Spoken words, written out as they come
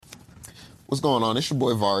What's going on? It's your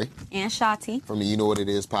boy Vari. And Shati. From the You Know What It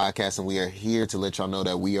Is podcast, and we are here to let y'all know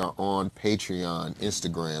that we are on Patreon,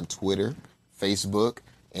 Instagram, Twitter, Facebook,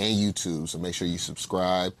 and YouTube. So make sure you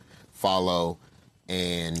subscribe, follow,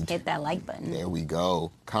 and hit that like button. There we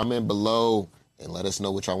go. Comment below and let us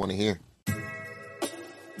know what y'all want to hear.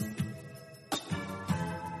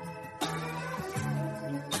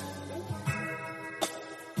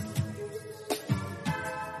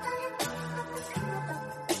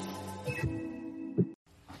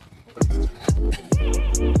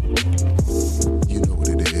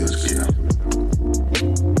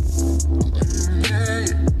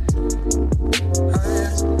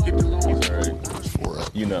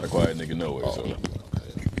 Not a quiet nigga no way, so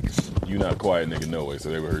you not a quiet nigga no way, so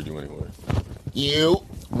they would heard you anyway.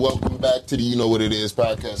 Welcome back to the You Know What It Is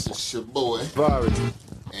podcast. It's your boy Vari,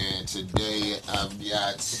 and today I've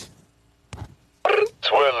got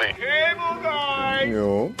Twilly,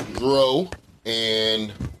 Dro,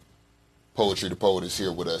 and Poetry the Poet is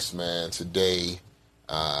here with us, man. Today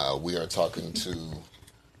we are talking to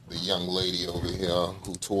the young lady over here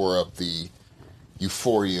who tore up the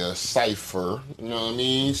Euphoria cipher, you know what I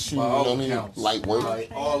mean? She, by all accounts. Light work. By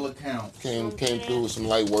all accounts. Came through with some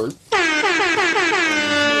light work.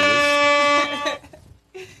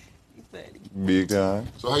 Big time.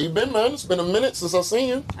 So how you been, man? It's been a minute since I seen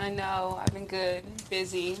you. I know. I've been good.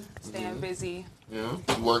 Busy. Staying busy. Yeah,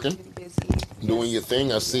 you working? Getting busy. Doing your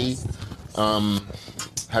thing. I see.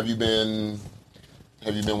 Have you been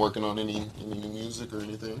working on any new music or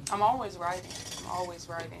anything? I'm always writing.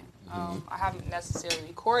 I haven't necessarily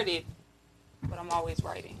recorded, but I'm always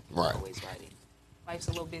writing. Right. Always writing. Life's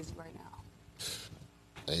a little busy right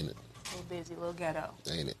now. Ain't it? A little busy, a little ghetto.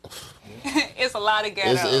 Ain't it? It's a lot of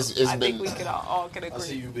ghetto. It's I think we could all can agree. I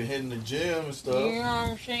see you've been hitting the gym and stuff. You know what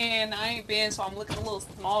I'm saying? I ain't been, so I'm looking a little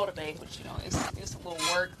small today, but you know, it's a little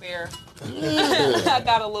work there. Yeah. I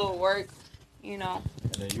got a little work, you know.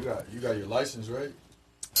 And then you got your license, right?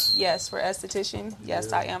 Yes, for esthetician. Yes,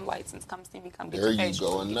 Yeah. I am licensed. Come see me. Come get There your you facial.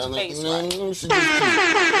 go. Get your Another face thing. right. She just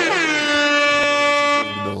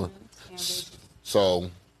keep doing. So,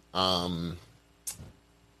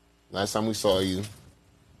 last time we saw you,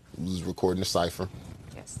 we was recording the cipher,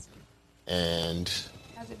 Yes. and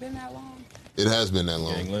Has it been that long? it has been that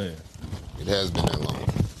long. Gangland. It has been that long.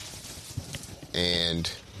 And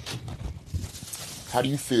how do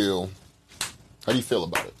you feel? How do you feel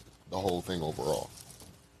about it? The whole thing overall.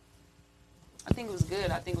 I think it was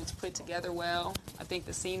good. I think it was put together well. I think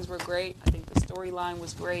the scenes were great. I think the storyline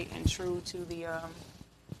was great and true to the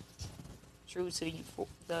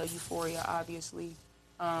Euphoria, obviously.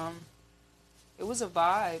 It was a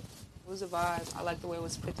vibe. I like the way it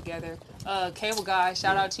was put together. Cable guy,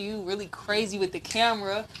 shout out to you. Really crazy with the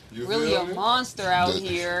camera. You Really feel a me? monster out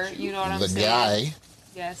here. You know what I'm The saying? guy.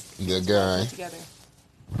 Yes. The guy. Put together.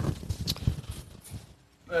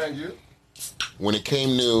 Thank you. When it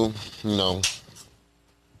came to,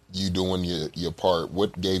 you doing your part,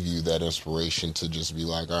 what gave you that inspiration to just be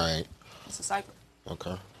like, all right, It's a cipher.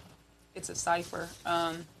 okay. It's a cipher.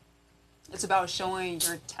 It's about showing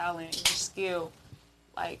your talent, your skill,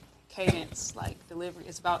 like cadence, like delivery.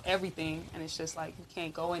 It's about everything, and it's just like you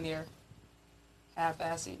can't go in there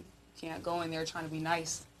half-assing. You can't go in there trying to be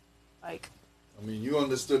nice. Like, I mean, you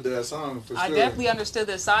understood that song for sure. I definitely understood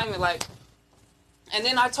the assignment. Like, and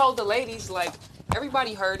then I told the ladies, like,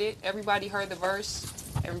 everybody heard it. Everybody heard the verse.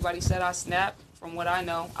 Everybody said I snapped. From what I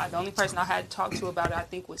know, the only person I had talked to about it, I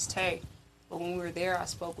think, was Tay. But when we were there, I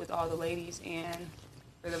spoke with all the ladies, and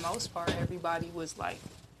for the most part, everybody was like,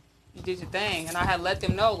 you did your thing. And I had let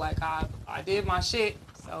them know, like, I did my shit.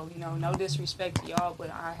 So, no disrespect to y'all, but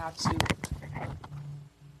I have to.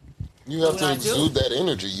 You have to exude that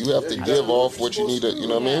energy. You have to give off what you need to, you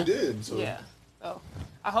know what I mean? Did, so. Yeah. So,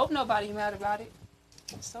 I hope nobody mad about it.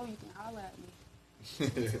 So you can holler at me.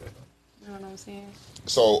 You know what I'm saying?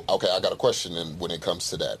 So, okay, I got a question then when it comes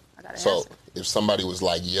to that. I got an So, answer. if somebody was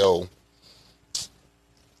like, yo,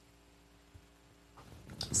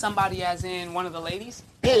 Somebody as in one of the ladies?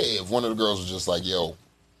 hey, if one of the girls was just like, yo,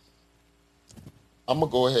 I'm going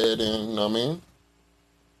to go ahead and, you know what I mean,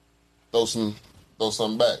 throw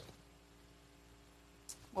something back.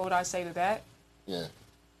 What would I say to that? Yeah.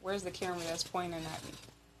 Where's the camera that's pointing at me?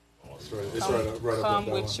 It's right, Come up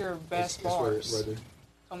that with one. your best It's bars. right there.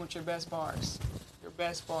 Come with your best bars. Your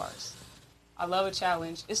best bars. I love a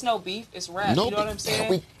challenge. It's no beef. It's rap. No you know what I'm beef.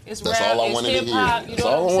 saying? It's That's rap. all I It's wanted to hip hear. hop. You That's know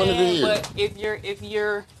all what I I'm wanted to saying? hear. But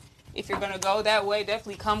if you're gonna go that way,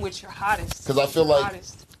 definitely come with your hottest. Because I feel Your like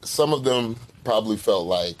hottest. some of them probably felt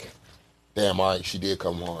like, damn, all right, she did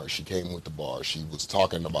come hard. She came with the bar. She was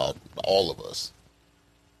talking about all of us.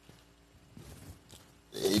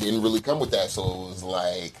 it didn't really come with that. So it was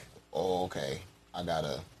like, oh, okay, I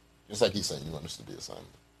gotta, just like you said, you understood the assignment.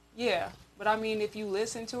 Yeah, but I mean, if you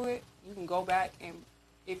listen to it, you can go back and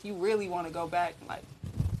if you really want to go back and like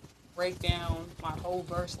break down my whole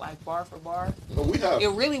verse like bar for bar. No, we have. It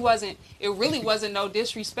really wasn't no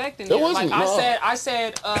disrespect in there. It wasn't, like no.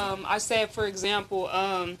 I said, for example,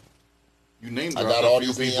 You named I got all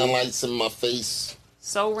these neon lights in my face.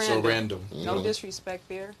 so random. So random. No disrespect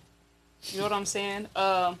there. You know what I'm saying?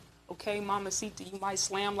 Okay, Mamacita, you might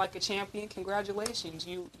slam like a champion. Congratulations.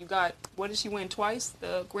 You got, what did she win twice?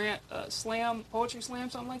 The Grand Slam, Poetry Slam,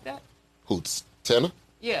 something like that? Who's Tenor?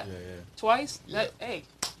 Yeah. Yeah. Twice? Yeah. Hey,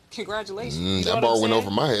 congratulations. You know That what bar I'm went saying?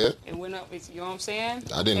 over my head. It went up, you know what I'm saying?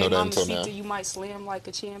 I didn't know that until now. Mamacita, you might slam like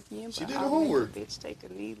a champion. She but did how her many homework. Bitch, take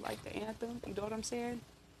a knee like the anthem. You know what I'm saying?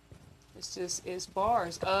 It's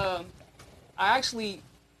bars.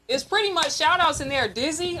 It's pretty much shout outs in there.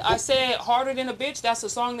 Dizzy, I said Harder Than a Bitch. That's a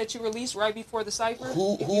song that you released right before the Cypher. If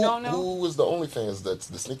you don't know. Who was the OnlyFans that's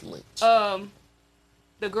the sneaky link?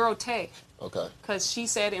 The girl Tay. Okay. Because she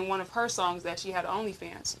said in one of her songs that she had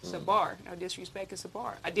OnlyFans. It's a bar. No disrespect, it's a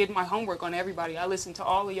bar. I did my homework on everybody. I listened to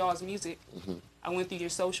all of y'all's music. I went through your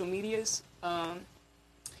social medias. I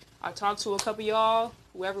talked to a couple of y'all,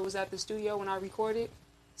 whoever was at the studio when I recorded.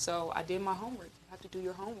 So I did my homework. You have to do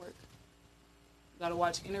your homework. You gotta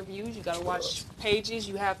watch interviews. You gotta watch pages.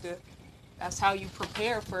 You have to. That's how you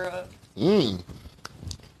prepare for a. You know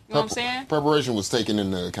what I'm saying? Preparation was taken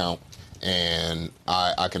into account, and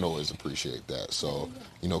I can always appreciate that. So,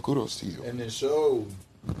 kudos to you. And it showed.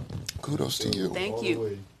 Kudos to you. Thank all you. the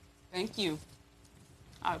way. Thank you.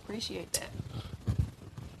 I appreciate that.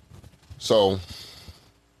 So,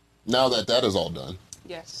 now that is all done,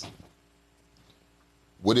 Yes.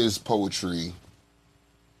 what is poetry?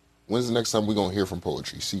 When's the next time we're gonna hear from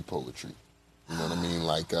poetry? See poetry. You know what I mean?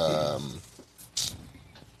 Like, come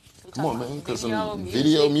on, man, because some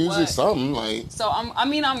video music, what? something like. So I'm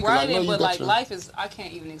know writing, you but got like your- life is. I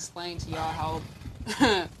can't even explain to y'all how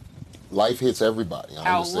Life hits everybody. I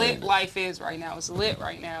how understand lit that. life is right now. It's lit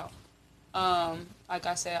right now. Like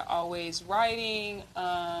I said, always writing.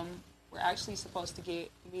 We're actually supposed to get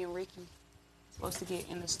me and Ricky supposed to get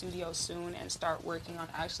in the studio soon and start working on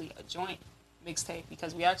actually a joint mixtape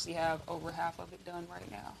because we actually have over half of it done right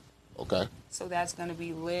now. Okay. So that's gonna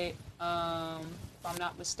be lit. If I'm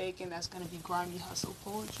not mistaken, that's gonna be Grimy Hustle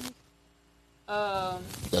Poetry.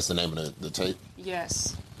 That's the name of the tape.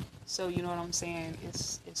 Yes. So you know what I'm saying?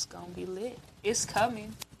 It's gonna be lit. It's coming.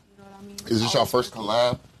 You know what I mean? Is this your Always first working.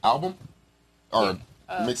 collab album? Or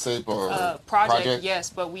mixtape or Project? Yes,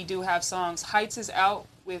 but we do have songs. Heights is out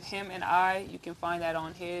with him and I. You can find that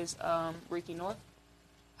on his Ricky North.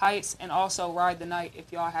 Heights and also Ride the Night.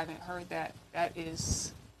 If y'all haven't heard that, that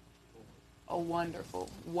is a wonderful,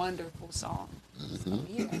 wonderful song. So,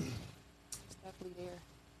 yeah, it's definitely there.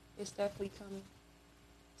 It's definitely coming.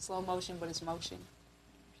 Slow motion, but it's motion.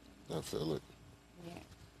 I feel it. Yeah.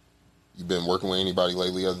 You been working with anybody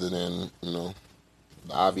lately other than, the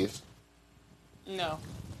obvious? No.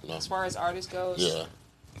 No. As far as artists goes. Yeah.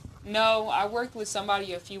 No, I worked with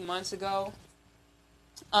somebody a few months ago.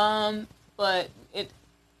 But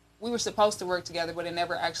we were supposed to work together, but it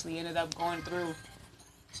never actually ended up going through.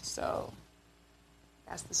 So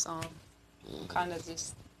that's the song. I'm kind of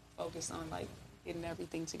just focused on like getting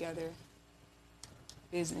everything together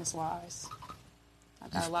business wise. I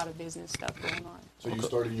got a lot of business stuff going on. So you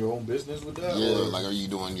started your own business with that? Yeah, or? like, are you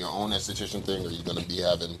doing your own esthetician thing, or are you going to be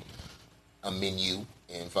having a menu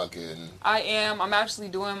and fucking... I am. I'm actually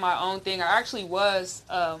doing my own thing. I actually was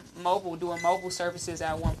doing mobile services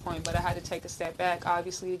at one point, but I had to take a step back,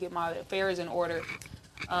 obviously, to get my affairs in order.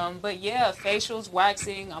 But yeah, facials,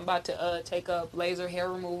 waxing. I'm about to take up laser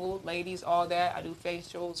hair removal, ladies, all that. I do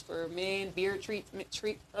facials for men, beard treatments.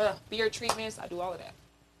 I do all of that.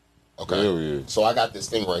 Okay. Hell yeah. So I got this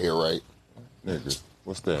thing right here, right? Nigga,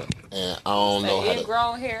 what's that? And I don't know how to...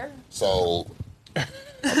 Ingrown hair. So...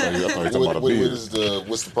 I thought you were talking about a beard.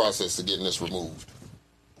 What's the process of getting this removed?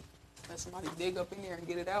 Let somebody dig up in there and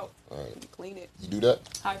get it out. All right. Clean it. You do that?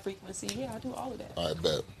 High frequency. Yeah, I do all of that. All right,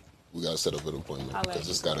 bet. We got to set up an appointment I'll let because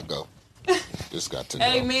you this got to go. This got to go.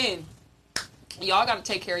 Amen. Y'all got to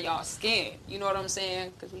take care of y'all skin. You know what I'm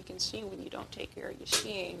saying? Because we can see when you don't take care of your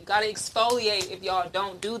skin. You got to exfoliate if y'all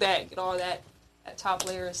don't do that. Get all that top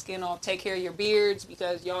layer of skin off. Take care of your beards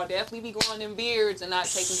because y'all definitely be growing in beards and not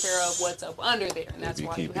taking care of what's up under there. And that's Be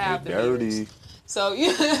why you keeping have it the dirty. beards. So, you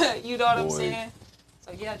know what I'm Boy. saying?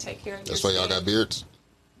 So, yeah, take care of That's your why y'all skin. got beards?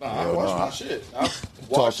 Nah, I Hell wash nah. my shit. I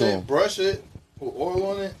wash to it, him. brush it, put oil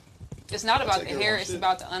on it. It's not about take the care of hair. my It's shit.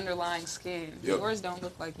 about the underlying skin. Yep. Yours don't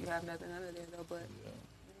look like you have nothing under there, though,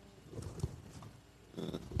 but...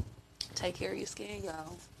 Take care of your skin,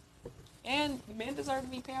 y'all. And men deserve to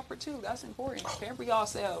be pampered too. That's important. Pamper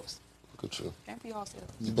yourselves. Look at you. Pamper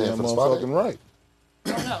yourselves. You Damn paying for the spot date? motherfucking right.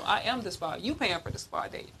 No, I am the spa. You paying for the spa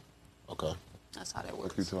date. Okay. That's how that What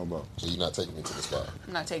works. you talking about? So you're not taking me to the spot.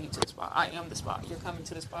 I'm not taking you to the spa. I am the spa. You're coming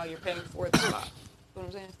to the spa. You're paying for the spa. You know what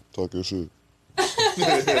I'm saying? Talk your shit.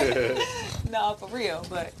 No, for real.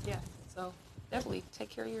 But yeah, so definitely take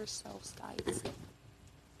care of yourselves, guys.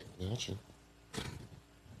 Gotcha.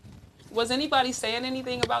 Was anybody saying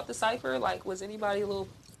anything about the cipher? Like, was anybody a little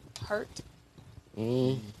hurt?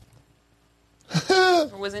 Or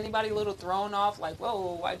was anybody a little thrown off? Like,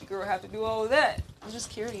 whoa, why'd the girl have to do all of that? I'm just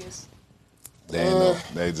curious.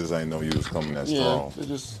 They just ain't know you was coming that strong. It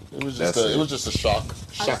was That's just it. it was just a shock.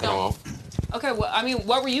 Shock and awe. Okay, well, I mean,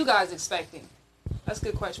 what were you guys expecting? That's a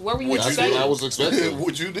good question. What were you That's expecting? what I was expecting.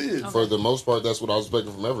 What you did. For the most part, that's what I was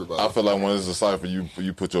expecting from everybody. I feel like when it's a cipher, you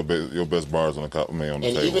put your best bars on the on the And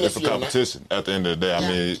table. even It's if a you're competition. At the end of the day, I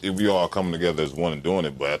mean, if we all coming together as one and doing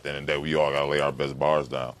it, but at the end of the day, we all gotta lay our best bars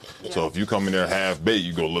down. Yeah. So if you come in there half baked,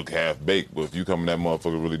 you go look half baked. But if you come in that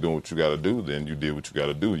motherfucker really doing what you gotta do, then you did what you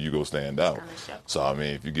gotta do. You go stand out. Kinda show. So I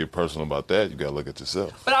mean, if you get personal about that, you gotta look at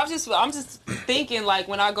yourself. But I'm just thinking, like,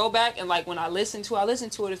 when I go back and like when I listened to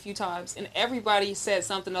it a few times, and everybody said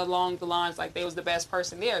something along the lines like they was the best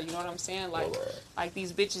person there. You know what I'm saying? Like, like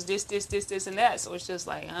these bitches, this, and that. So it's just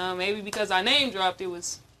like, maybe because I name dropped, it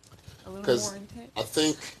was a little more intense. I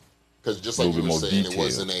think, because just like you Little were bit more saying, detail.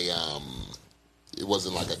 it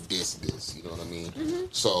wasn't like a diss. You know what I mean? Mm-hmm.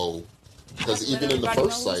 So, because Let even in the everybody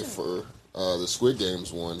first know what's cipher, the Squid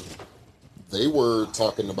Games one, they were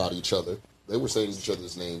talking about each other. They were saying each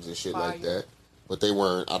other's names and shit like Fire. that. But they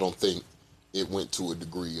weren't. I don't think it went to a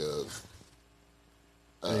degree of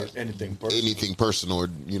Anything personal. anything personal.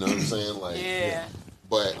 You know what I'm saying? Like, Yeah.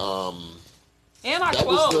 But And I That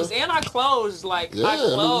was closed. the- And I closed. Like, Yeah, I I mean,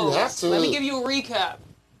 you closed. have to- Let me give you a recap.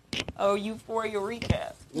 Oh, Euphoria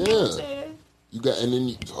recap. You know what I'm Yeah. saying? you got, and then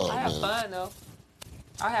you, oh I had man, fun, though.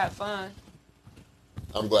 I had fun.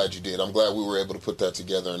 I'm glad you did. I'm glad we were able to put that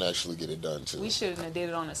together and actually get it done too. We shouldn't have did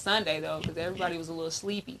it on a Sunday, though, because everybody was a little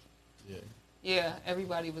sleepy. Yeah. Yeah,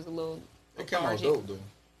 everybody was a little It came out lethargic. dope, though.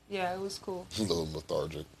 Yeah, it was cool. A little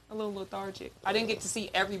lethargic. A little lethargic. I didn't get to see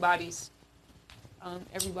everybody's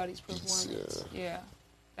performance. Yeah.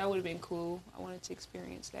 That would have been cool. I wanted to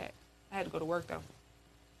experience that. I had to go to work though.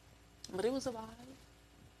 But it was a vibe.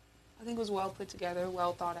 I think it was well put together,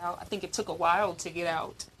 well thought out. I think it took a while to get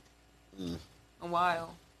out. A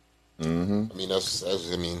while. Mm-hmm. I mean, that's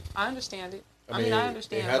I mean, I understand it. I mean, mean, I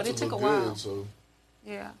understand, had but it to took a look while. good, so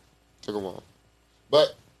Yeah. took a while.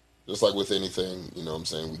 But just like with anything, you know what I'm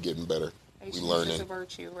saying, we getting better. Patience We is learning. a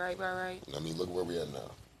virtue, right. I mean, look where we at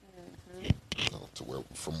now. You know,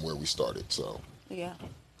 from where we started. So, Yeah.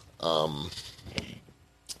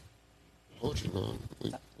 poetry, man.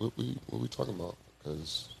 What we talking about?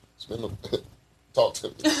 Because it's been a talk to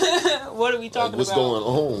me. What are we Like, talking what's about? going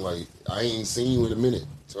on? Like, I ain't seen you in a minute.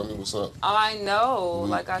 Tell me what's up. I know. We-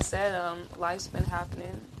 Like I said, life's been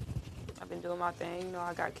happening. I've been doing my thing. You know,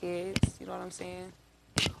 I got kids. You know what I'm saying?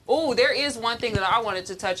 Oh, there is one thing that I wanted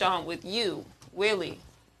to touch on with you, Willie.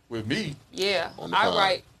 with me, Yeah, On the I pod.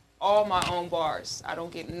 write all my own bars. I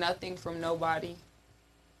don't get nothing from nobody.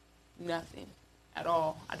 Nothing at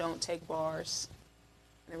all. I don't take bars.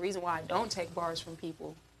 And the reason why I don't take bars from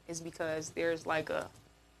people is because there's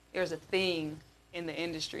a thing in the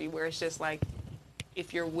industry where it's just like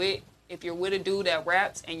if you're with a dude that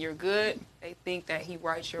raps and you're good, they think that he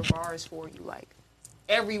writes your bars for you. Like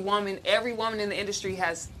every woman in the industry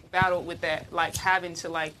has battled with that, like having to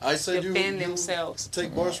like I said defend you themselves.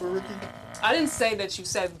 take bars for Ricky. I didn't say that you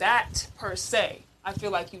said that per se. I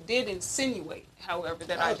feel like you did insinuate, however,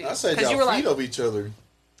 that I did. I said 'Cause y'all you were feed like, of each other.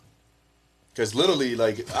 Cause literally,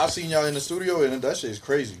 like I've seen y'all in the studio, and that shit is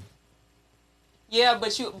crazy. yeah,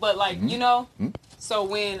 but like you know. So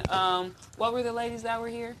when what were the ladies that were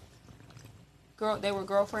here? They were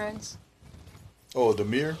girlfriends. Oh,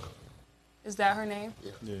 Demir. Is that her name?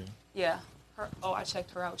 Yeah. Yeah. I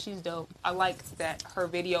checked her out. She's dope. I like that her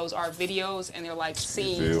videos are videos and they're like You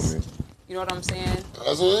scenes. feel me? You know what I'm saying?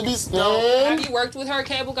 That's what it be, Dope. Have man. you worked with her,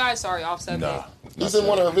 Cable Guy? Sorry, off subject. Nah. He's in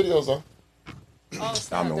one of her videos, though. Oh,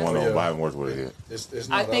 snap, I'm the that's one on Yeah. Bible works with it. It's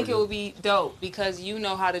I not think out it there. would be dope because you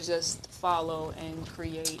know how to just follow and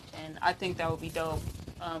create, and I think that would be dope.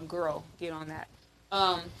 Girl, get on that.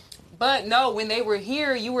 But no, when they were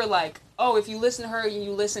here, you were like, oh, if you listen to her and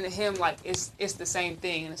you listen to him, like it's the same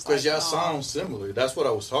thing. And it's Cause like, y'all no. sound similar. That's what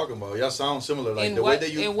I was talking about. Y'all sound similar. Like in the what, way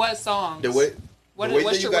that you, in what songs? the way, What- the way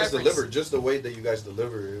what's that you your guys reference? deliver, just the way that you guys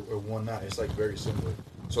deliver or one night, it's like very similar.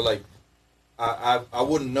 So like, I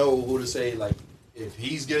wouldn't know who to say like if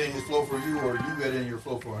he's getting his flow from you or you getting your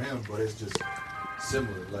flow from him, but it's just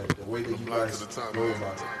similar, like the way that you guys go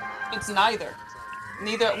about it. It's neither.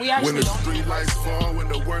 Neither. We When actually the don't. street lights fall, when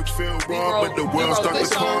the work feel wrong, but the world start to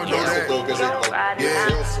call, know that.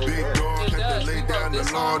 Yeah, big dog It had does. to lay We down wrote the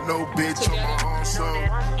this law, song no bitch on my own song.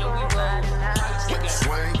 And we wrote Heights together.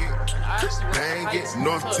 Swing it, I actually wrote bang Heights it,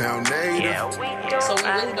 Northtown native, So we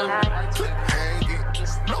really don't write Heights together. hang it.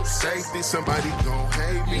 No safety, somebody gon'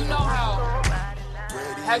 hate me. You know how?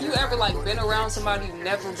 Have you ever like been around somebody you've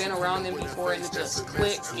never been around them before and it just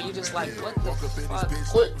clicks and you just like, what the fuck?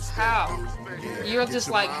 Quick. How? You're just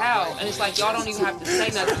like, how? And it's like y'all don't even have to say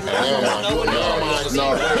nothing. You don't know what it is. No,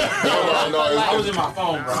 I was in my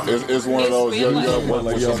phone, bro. it's one of those. You It's been work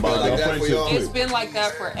with somebody. Like that for y'all? It's been like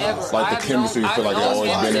that forever. Like the I've chemistry, known- feel like I've it known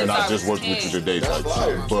always him been there, and since I just was worked with 10. you today type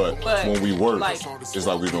shit. But But, when we work, like, it's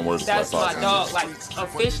like we've been working for like That's my 5 dog. years. Like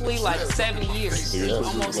officially, like 7 years,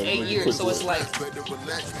 almost 8 years. So it's like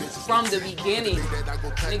from the beginning,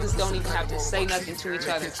 niggas don't even have to say nothing to each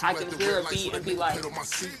other. I can hear a beat and be like,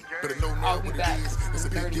 I'll be back in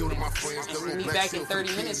 30 minutes. And we'll be back in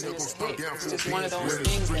 30 minutes and it's a hit. It's just one of those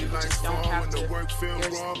things that you just don't have to,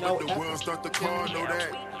 there's no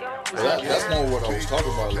effort. That's more what I was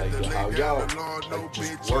talking about, like how y'all like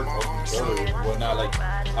just work on each other and whatnot. Like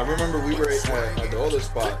I remember we were at the other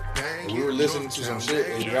spot and we were listening to some shit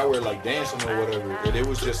and y'all were like dancing or whatever, and it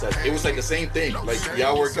was just like it was like the same thing. Like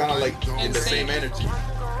y'all were kind of like in the same energy.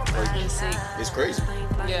 Like it's crazy.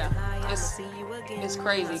 Yeah, it's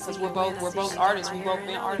crazy because we're both artists. We've both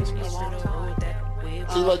been artists for a long time.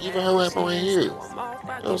 See, like even her rapper right here.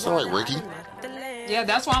 That don't sound like Ricky. Yeah,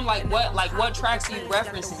 that's why I'm like, what tracks are you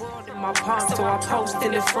referencing? My palm, so I post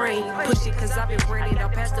in the frame. Push it cause I've been running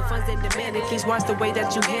out past the funds and demanded. Please watch the way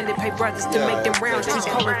that you hand it. Pay brothers to make them rounds. She's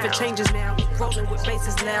calling for changes now. Rolling with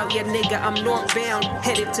bases loud. Yeah, nigga, I'm northbound.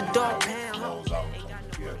 Headed to Dog Pound.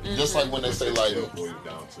 Just like when they say like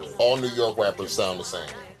all New York rappers sound the same.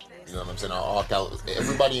 You know what I'm saying? All Cali,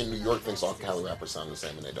 everybody in New York thinks all Cali rappers sound the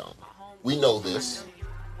same, and they don't. We know this.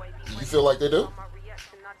 Do you feel like they do?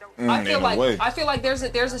 I feel in a way. like there's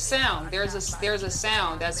a sound. There's a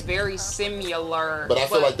sound that's very similar. But I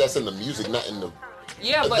feel like that's in the music, not in the.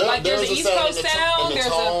 Yeah, but like there's an East Coast sound. and the There's a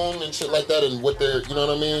tone and shit like that, and what they're, you know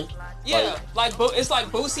what I mean? yeah, like it's like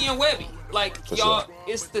Boosie and Webby. Like For y'all, sure.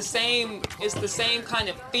 it's the same kind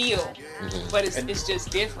of feel, but it's just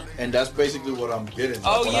different. And that's basically what I'm getting.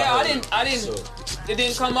 Oh When yeah, heard I it. didn't. So, It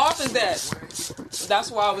didn't come off as that.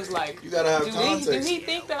 That's why I was like, you gotta have do context. he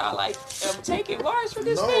think that I like am taking large for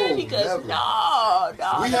this No, man? Because never. no,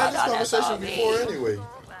 we had this that's all conversation me. before anyway.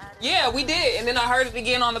 Yeah, we did, and then I heard it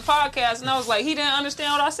again on the podcast, and I was like, he didn't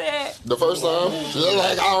understand what I said. The first time,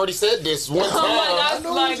 like I already said this one time. I'm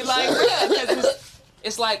like, yeah, because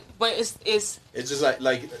it's like, but it's It's just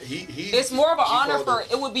like he. it's more of an he honor called for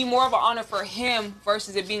it- it would be more of an honor for him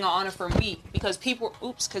versus it being an honor for me because people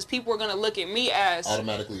are gonna look at me as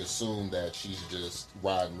Automatically assume that she's just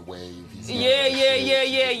riding the wave. He's not yeah, that shit. You know what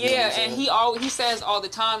I'm and saying? he says all the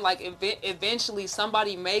time like eventually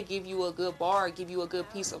somebody may give you a good bar, give you a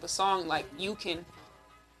good piece of a song, like you can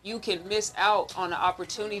miss out on the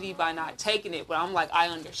opportunity by not taking it. But I'm like, I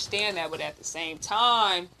understand that, but at the same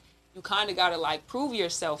time, you kind of gotta like prove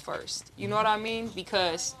yourself first. You know what I mean?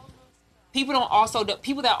 Because people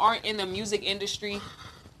that aren't in the music industry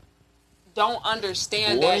don't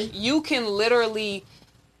understand Boy. that you can literally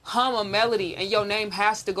hum a melody and your name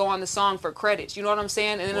has to go on the song for credits. You know what I'm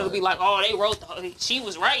saying? And then it'll be like, oh, they wrote she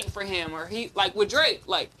was writing for him, or he, like with Drake,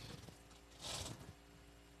 like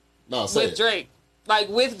No, say with it. Drake, like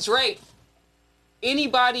with Drake,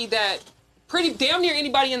 anybody that pretty damn near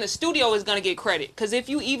anybody in the studio is gonna get credit. Because if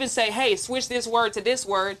you even say, hey, switch this word to this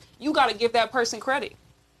word, you gotta give that person credit.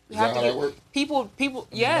 You Is that how that give work? people.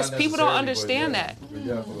 Yes, Not people don't necessarily, understand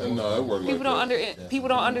but that. No, it works People like don't that. people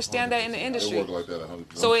don't understand that in the It industry. works like that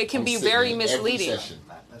 100%. So it can I'm be sitting very in every misleading. session.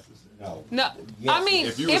 No, I mean,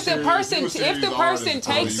 If if you a the serious- person if you a if the serious person artist,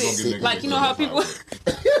 takes you gonna it, get like niggas you know how that people,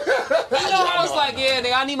 you know how it's like,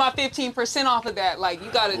 yeah, I need my 15% off of that. Like you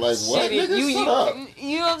gotta Like, what, shit it. nigga? You Shut up.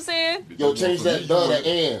 you know what I'm saying? Yo, change that duh to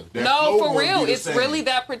and. That No, flow for won't real, be the it's same. really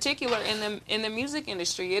that particular in the music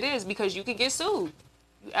industry. It is because you could get sued.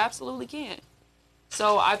 You absolutely can.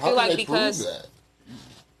 So I How feel can like they because prove that?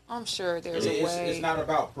 I'm sure there's a way. It's not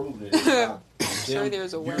about proving it. It's about Sure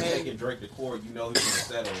there's a you're way. taking Drake to court. You know he's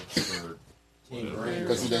gonna settle for 10 grand.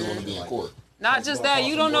 Because he doesn't want to be in court. Not It's just gonna that, cost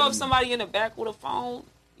you him don't know more if than- somebody in the back with a phone.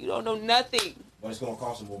 You don't know nothing. But it's gonna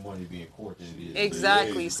cost him more money to be in court than it is.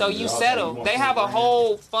 Exactly. So you Yeah. settle. You They want have a 10 grand?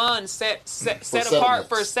 whole fund set apart settlements.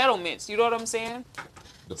 for settlements. You know what I'm saying?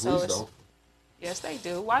 The So police it's- don't. Yes, they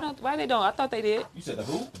do. Why they don't? I thought they did. You said the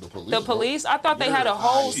who? The police. The police? I thought they had a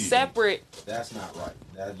whole separate. That's not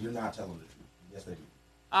right. You're not telling the truth. Yes, they do.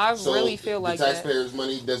 I So really feel like the that. taxpayers'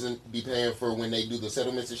 money doesn't be paying for when they do the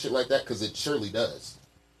settlements and shit like that, because it surely does.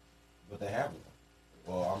 But they haven't.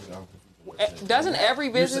 Well, I'm confused. What you're saying. Doesn't every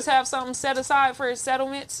business have something set aside for its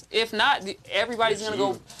settlements? If not, everybody's gonna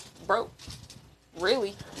go broke. Really,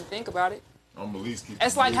 you think about it. I'm at least keep.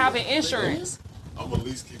 It's like having insurance. I'm at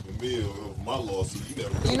least keep a meal of my lawsuit.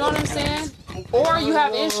 You know what I'm saying? Or you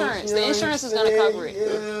have insurance. The insurance is gonna cover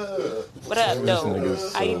it. What up, though?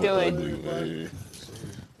 How you doing?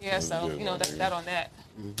 Yeah, so you know that on that.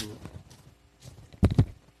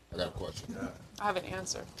 I got a question. I have an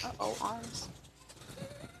answer. Arms.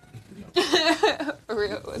 For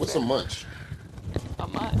real. What's a munch? A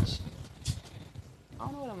munch? I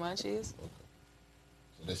don't know what a munch is.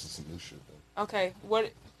 So this is some new shit, though. Okay,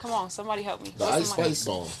 what? Come on, somebody help me. The What's Ice a munch? Spice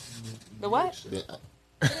song. The what?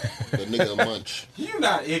 The nigga munch. You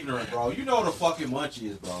not ignorant, bro. You know what a fucking munch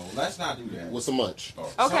is, bro. Let's not do that. What's a munch? Okay.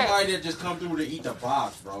 Somebody that just come through to eat the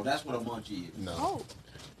box, bro. That's what a munch is. No. Oh,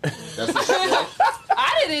 That's what she said.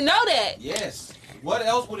 I didn't know that. Yes. What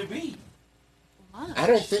else would it be? I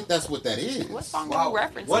don't think that's what that is. What song Wow. are you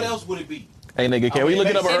referencing? What else would it be? Hey nigga, can we look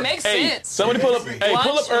it up? It makes hey, sense. somebody pull up. Hey,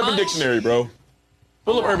 pull up Urban Munch. Dictionary, bro.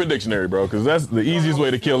 Pull up Urban Dictionary, bro, because that's the easiest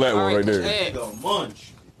way to kill that one right there. Hey. Nigga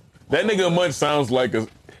munch. That nigga munch sounds like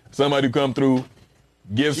somebody who come through,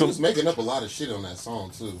 give She some. was making up a lot of shit on that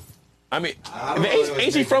song, too. I mean, I don't know if it was ain't she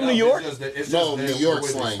making from up. New York? It's just No, them New York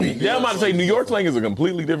with it. slang. Yeah, I'm about to say New York slang is a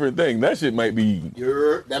completely different thing. That shit might be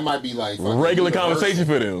That might be like fucking regular universal. conversation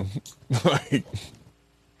for them. Like,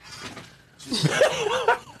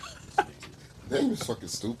 That is fucking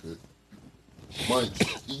stupid. Munch,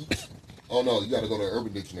 eat. Oh no, you gotta go to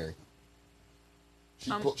Urban Dictionary.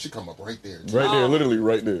 She come up right there. right there, literally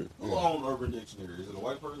right there. Who owns Urban Dictionary? Is it a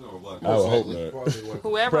white person or a black I person? would hope not.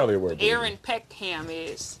 Whoever Probably a word. Aaron Peckham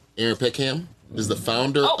is. Aaron Peckham is the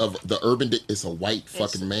founder of the Urban. It's a white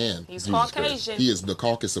fucking man. He's Jesus Caucasian. He is the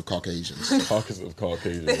caucus of Caucasians. Caucus of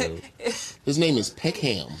Caucasian. Bro. His name is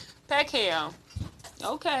Peckham. Peckham.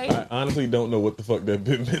 Okay. I honestly don't know what the fuck that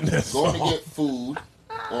bit meant. That Going to song. get food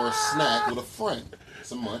or a snack with a friend.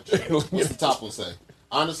 It's a munch. What's the top one say?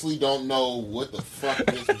 Honestly, don't know what the fuck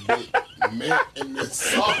this bit meant in this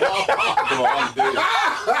song. I'm dead.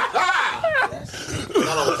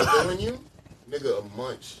 Not on feeling you, nigga. A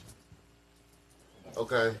munch.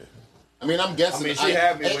 Okay. I mean, I'm I guessing. mean, she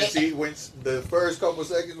had me when the first couple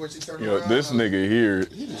seconds when she turned Yo, around. this nigga here,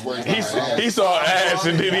 He just worried about her ass. he saw ass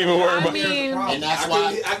and didn't even worry I about. mean, And that's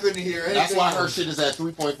why. I couldn't hear anything. That's why her shit is at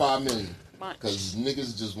 3.5 million. munch. Because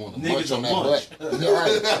niggas just want to Niggas munch on a that munch. butt. All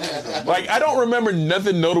right. Like, I don't remember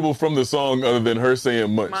nothing notable from the song other than her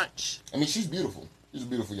saying much. Munch. I mean, she's beautiful. She's a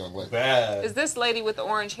beautiful young lady. bad. Is this lady with the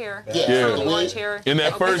orange hair? Yeah. Curly orange hair. In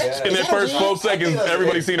that Okay. first 12 seconds,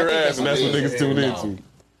 everybody seen her ass, and that's what niggas tuned into.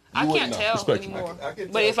 I You can't wouldn't know. tell Respect. anymore. I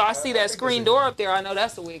can But tell. if I see that think screen it's door up there, I know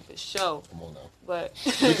that's a wig for sure. Come on now. But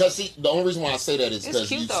Because see, the only reason why I say that is It's because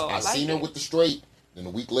cute, though. I I like seen her it. with the straight, then a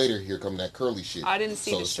week later, here come that curly shit. I didn't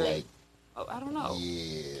see so the it's straight. Like, oh, I don't know.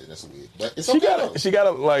 yeah, that's weird. But it's She okay. got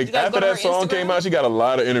a like You guys after go to that her song Instagram? came out, she got a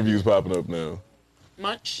lot of interviews popping up now.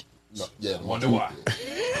 Munch. No, yeah, Wonder why.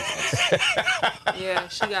 Yeah,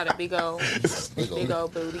 she got a big old Big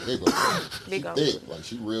old booty. Big old. Big old. Big. Like,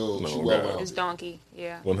 she real, No, she God. well It's rounded. donkey.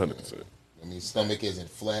 Yeah. 100%. I mean, stomach isn't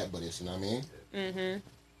flat, but it's, you know what I mean?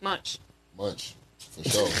 Munch. Munch. For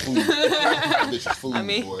sure. Food. That bitch is food, I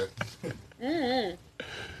mean- boy.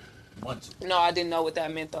 No, I didn't know what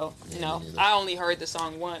that meant though. No, me neither. I only heard the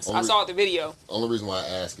song once. I Only- saw the video. Only reason why I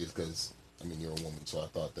ask is because, I mean, you're a woman, so I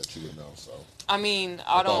thought that you would know, so. I mean,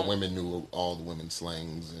 I I thought don't. women knew all the women's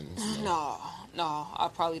slangs and, you know, No, I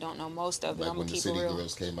probably don't know most of it. like I'm when gonna the keep it City real.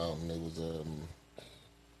 Girls came out and they was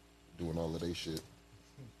doing all of their shit.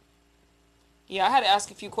 Yeah, I had to ask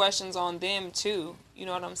a few questions on them too. You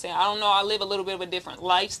know what I'm saying? I don't know. I live a little bit of a different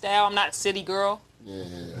lifestyle. I'm not city girl, Yeah.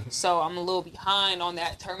 so I'm a little behind on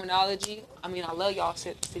that terminology. I mean, I love y'all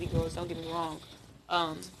city girls. Don't get me wrong.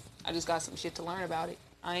 I just got some shit to learn about it.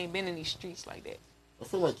 I ain't been in these streets like that. I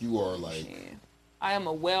feel like you are like, Yeah. I am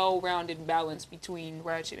a well-rounded balance between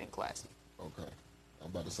ratchet and classy. okay. I'm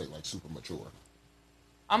about to say like super mature.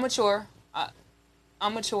 I'm mature.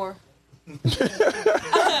 I'm mature.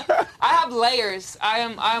 I have layers. I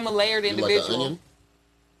am a layered You like an individual. onion?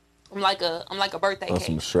 I'm like a birthday On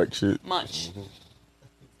some cake. Shrek shit. Munch.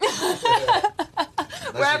 Bring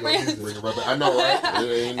it right back. I know, right?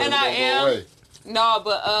 It ain't never And I gonna go am. away. No,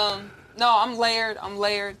 but no, I'm layered. I'm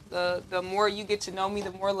layered. The more you get to know me,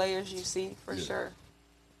 the more layers you see for Yeah. sure.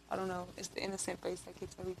 I don't know. It's the innocent face that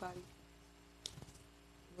gets everybody.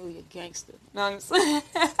 Really a gangster. No, I'm saying.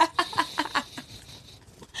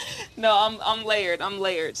 No, I'm layered. I'm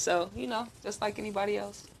layered. So, you know, just like anybody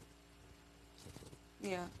else.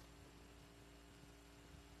 Yeah.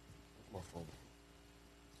 My phone.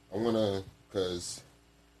 I'm gonna, cause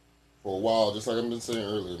for a while, just like I've been saying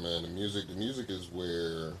earlier, man, the music is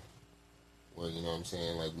where you know what I'm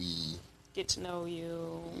saying, like we get to know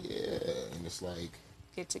you. Yeah, and it's like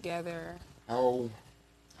get together. How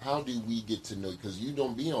do we get to know? Because you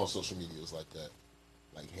don't be on social medias like that,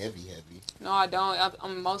 like heavy. No, I don't.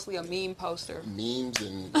 I'm mostly a meme poster. Memes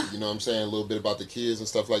and you know what I'm saying, a little bit about the kids and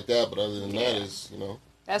stuff like that. But other than that, is you know.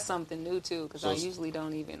 That's something new too, because I usually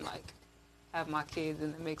don't even like have my kids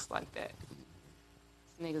in the mix like that.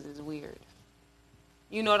 These niggas is weird.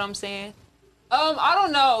 You know what I'm saying? I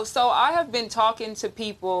don't know. So I have been talking to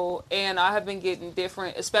people, and I have been getting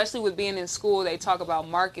different, especially with being in school. They talk about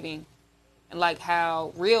marketing and like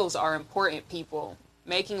how reels are important. People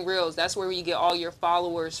making reels. That's where you get all your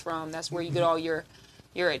followers from. That's where you get all your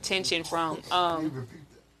attention from.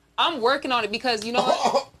 I'm working on it because you know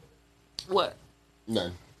what? What?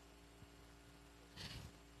 None.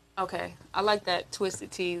 Okay, I like that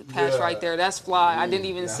Twisted Tea patch right there. That's fly. I didn't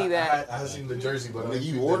even see that. I seen the jersey, but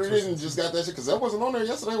you ordered it and just got that shit because that wasn't on there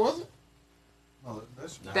yesterday, was it? No,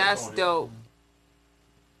 that's dope.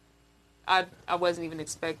 I wasn't even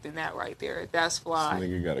expecting that right there. That's fly. This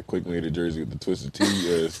nigga got a quick made jersey with the Twisted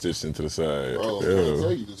Tea stitched into the side. Bro, I'm trying to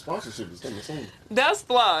tell you, the sponsorship is coming soon. That's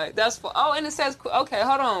fly. That's fly. Oh, and it says, okay,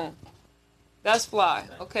 hold on. That's fly.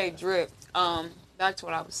 Okay, drip. Back to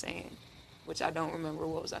what I was saying, which I don't remember.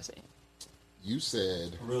 What was I saying? You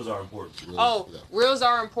said reels are important. Reels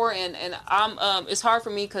are important, and I'm. It's hard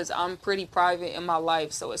for me because I'm pretty private in my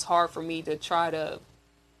life, so it's hard for me to try to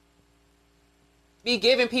be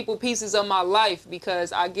giving people pieces of my life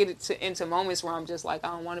because I get into moments where I'm just like, I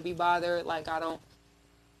don't want to be bothered. Like I don't.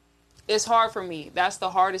 It's hard for me. That's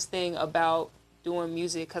the hardest thing about doing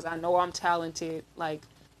music because I know I'm talented. Like.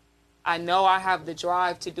 I know I have the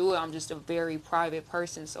drive to do it. I'm just a very private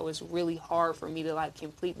person, so it's really hard for me to like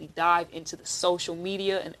completely dive into the social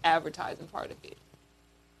media and advertising part of it.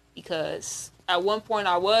 Because at one point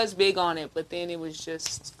I was big on it, but then it was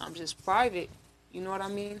just I'm just private. You know what I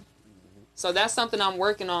mean? So that's something I'm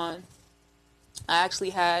working on. I actually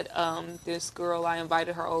had this girl, I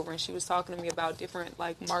invited her over and she was talking to me about different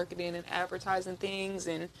like marketing and advertising things,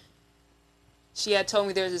 and she had told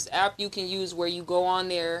me there's this app you can use where you go on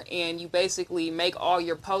there and you basically make all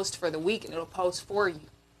your posts for the week and it'll post for you.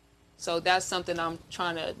 So that's something I'm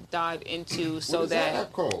trying to dive into so what is that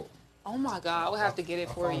app called? Oh my God, I would have to get it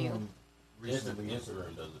for you. Instagram does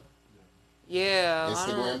it. Yeah.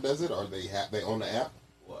 Instagram does it? Or they own the app?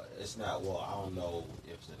 Well, it's not. Well, I don't know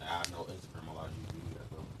if it's an app. I know Instagram allows you to do that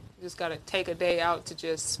though. You just gotta take a day out to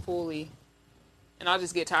just fully. And I'll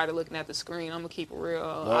just get tired of looking at the screen. I'm gonna keep it real.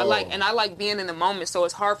 Oh. I like being in the moment, so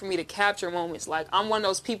it's hard for me to capture moments. Like I'm one of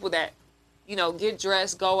those people that, you know, get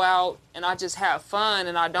dressed, go out, and I just have fun,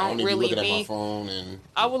 and I don't really be looking be. At my phone and.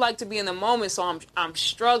 I would like to be in the moment, so I'm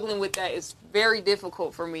struggling with that. It's very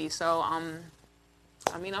difficult for me. So I'm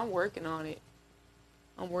working on it.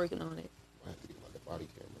 I'm working on it. I have to get like a body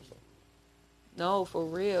camera or something. No, for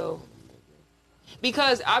real.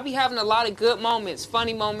 Because I be having a lot of good moments,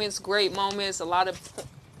 funny moments, great moments.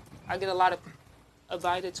 I get a lot of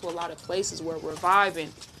invited to a lot of places where we're vibing.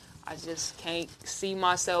 I just can't see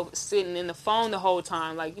myself sitting in the phone the whole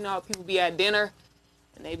time. Like, you know how people be at dinner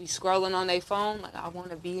and they be scrolling on their phone? Like, I want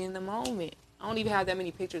to be in the moment. I don't even have that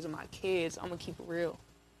many pictures of my kids. I'm going to keep it real.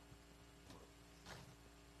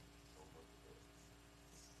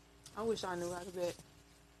 I wish I knew how to bet.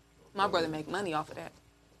 My brother make money off of that.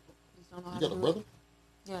 Don't know how you got a brother?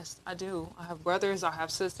 Yes, I do. I have brothers, I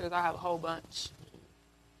have sisters, I have a whole bunch.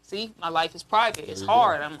 See, my life is private. It's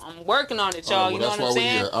hard. I'm working on it, y'all. Well, you know that's what I'm why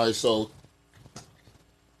saying? we're here. All right, so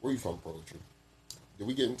where you from, Poetry? Did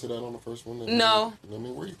we get into that on the first one? No. You know what I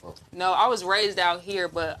mean, where you from? No, I was raised out here,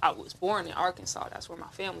 but I was born in Arkansas. That's where my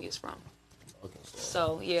family is from. Arkansas.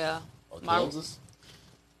 So, yeah. Kansas?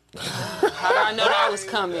 How did I know that was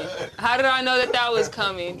coming? How did I know that was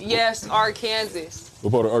coming? Yes, Arkansas.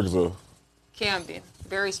 What part of Arkansas? Camden.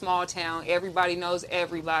 Very small town. Everybody knows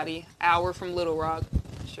everybody. Hour from Little Rock.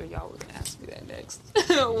 I'm sure y'all were going to ask me that next.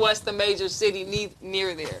 What's the major city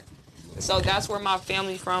near there? So that's where my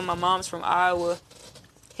family's from. My mom's from Iowa.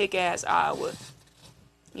 Hick-ass Iowa.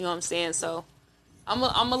 You know what I'm saying? So I'm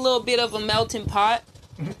a little bit of a melting pot.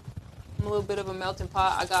 I'm a little bit of a melting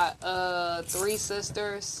pot. I got 3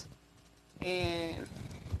 sisters and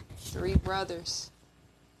 3 brothers.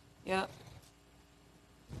 Yep.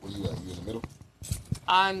 Where you at? You in the middle?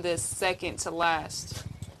 I'm the second to last.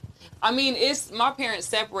 I mean, it's my parents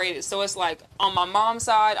separated, so it's like on my mom's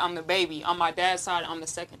side, I'm the baby. On my dad's side, I'm the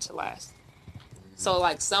second to last. So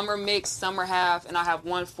like some are mixed, some are half, and I have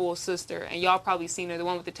one full sister. And y'all probably seen her, the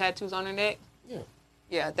one with the tattoos on her neck. Yeah.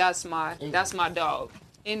 Yeah, that's my dog,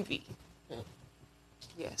 Envy. Yeah.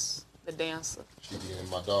 Yes, the dancer. She be in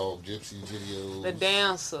my dog Gypsy videos. The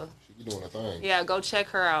dancer. She be doing a thing. Yeah, go check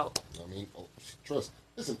her out. I mean, trust.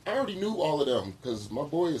 Listen, I already knew all of them because my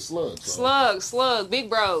boy is Slug. So. Slug, big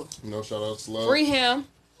bro. You know, shout out Slug. Free him.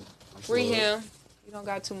 Free him. You don't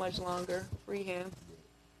got too much longer. Free him.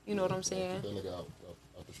 You know what I'm saying? That nigga out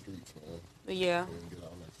the streets, man. Yeah. Get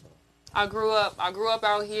out next time. I grew up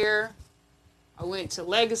out here. I went to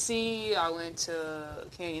Legacy. I went to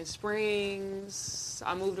Canyon Springs.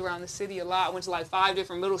 I moved around the city a lot. I went to like 5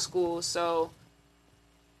 different middle schools. So,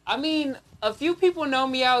 I mean, a few people know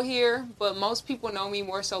me out here, but most people know me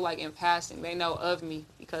more so like in passing. They know of me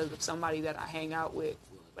because of somebody that I hang out with.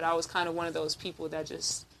 But I was kind of one of those people that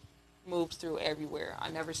just moved through everywhere. I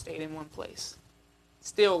never stayed in one place.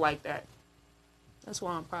 Still like that. That's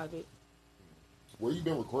why I'm private. Where you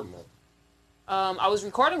been recording at? I was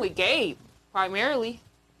recording with Gabe primarily.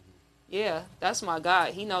 Yeah, that's my guy.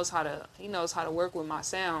 He knows how to work with my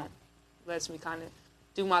sound. Lets me kind of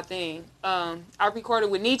do my thing. I recorded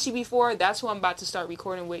with Nietzsche before. That's who I'm about to start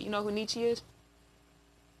recording with. You know who Nietzsche is?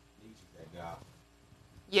 Nietzsche, that guy.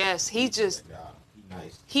 Yes, he just That guy. He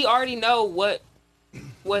nice. he already know what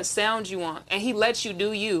sound you want, and he lets you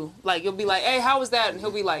do you. Like you'll be like, "Hey, how was that?" And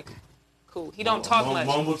he'll be like, "Cool." He don't talk much.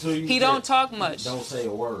 Mumble to you. He don't talk much. Don't say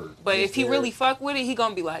a word. But Just if he there. really fuck with it, he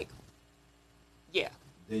gonna be like, "Yeah."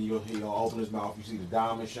 Then he'll open his mouth. You see the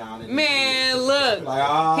diamond shining. Man, look,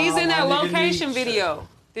 Like, he's in that my nigga Location Nietzsche. video.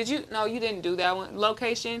 Did you? No, you didn't do that one.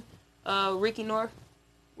 Location, Ricky North,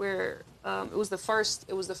 where it was the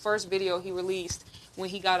first video he released when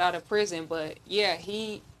he got out of prison. But yeah,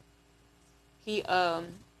 he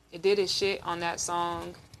did his shit on that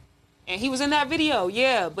song, and he was in that video.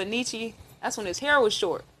 Yeah, but Nietzsche, that's when his hair was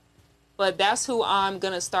short. But that's who I'm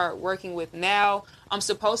gonna start working with now. I'm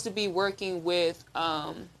supposed to be working with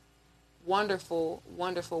wonderful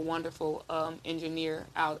engineer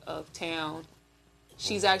out of town.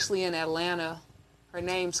 She's actually in Atlanta. Her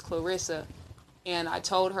name's Clarissa. And I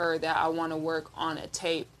told her that I want to work on a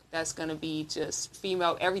tape that's going to be just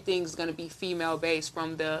female. Everything's going to be female based,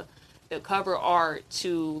 from the cover art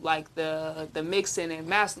to like the mixing and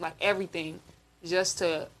mastering, like everything, just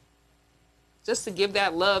to give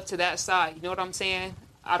that love to that side. You know what I'm saying?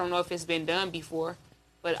 I don't know if it's been done before,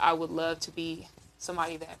 but I would love to be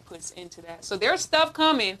somebody that puts into that. So there's stuff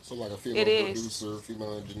coming. So like a female producer,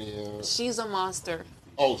 female engineer. She's a monster.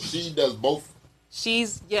 Oh, she does both?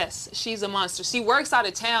 She's a monster. She works out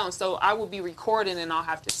of town, so I will be recording and I'll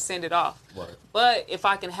have to send it off. Right. But if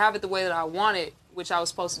I can have it the way that I want it, which I was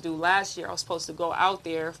supposed to do last year, I was supposed to go out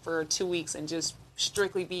there for 2 weeks and just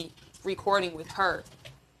strictly be recording with her.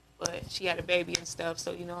 But she had a baby and stuff,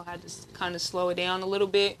 so, you know, I had to kind of slow it down a little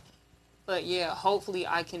bit. But, yeah, hopefully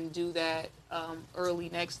I can do that early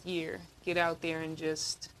next year. Get out there and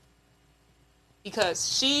just...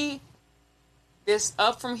 Because this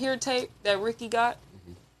Up From Here tape that Ricky got,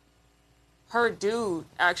 her dude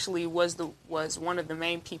actually was one of the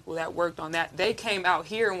main people that worked on that. They came out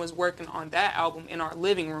here and was working on that album in our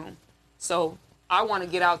living room. So I want to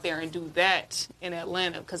get out there and do that in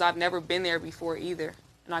Atlanta because I've never been there before either.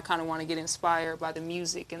 And I kind of want to get inspired by the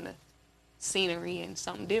music and the scenery and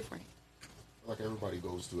something different. Like everybody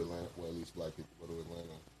goes to Atlanta, well, at least black people go to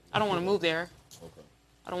Atlanta. I don't want to move there. Okay.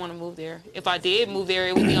 I don't want to move there. If I did move there,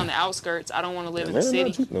 it would be on the outskirts. I don't want to live in the city.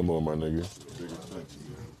 Not cheap no more, my nigga.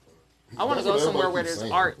 I want to go somewhere where there's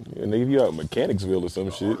art. Yeah, nigga, you out in Mechanicsville or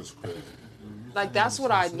some shit. Like, that's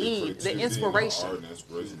what I need, the inspiration.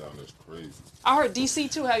 I heard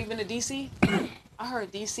DC, too. Have you been to DC? I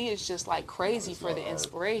heard DC is just, like, crazy for the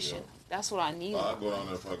inspiration. That's what I need. I go down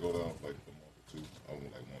there if I go down for, like, a month or two. I won't,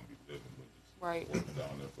 like, want to be living, but just right. Working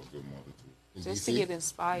down there for a good month or two. Just to get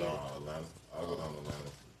inspired. Nah, Atlanta. I'll go down to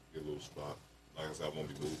Atlanta, get a little spot. Like I said, I won't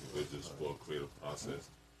be moving, but just for a creative process,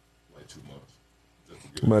 like 2 months.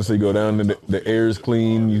 You might say go down and the air is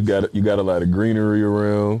clean. You got a lot of greenery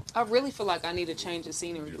around. I really feel like I need to change the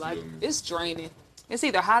scenery. Like, it's draining. It's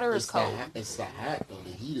either hot or it's cold. It's the hot though.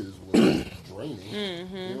 The heat is what's draining.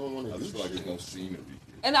 Mm-hmm. You don't want to. I just feel like there's no scenery.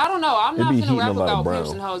 And I don't know. I'm not gonna rap about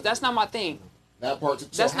pimps and hoes. That's not my thing. That part.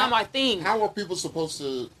 That's not my thing. How are people supposed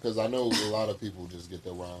to? Because I know a lot of people just get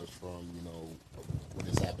their rhymes from what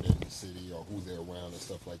is happening in the city or who they're around and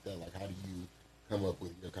stuff like that. Like, how do you come up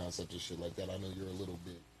with your concept and shit like that? I know you're a little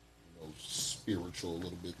bit, spiritual, a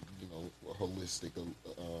little bit, holistic.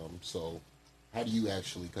 So, how do you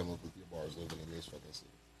actually come up with your bars living in this fucking city?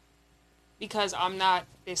 because I'm not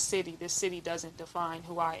this city. This city doesn't define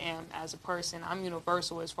who I am as a person. I'm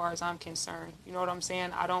universal as far as I'm concerned. You know what I'm saying?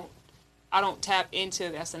 I don't tap into,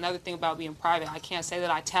 that's another thing about being private. I can't say that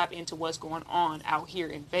I tap into what's going on out here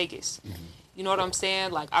in Vegas. Mm-hmm. You know what I'm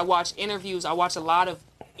saying? Like, I watch interviews. I watch a lot of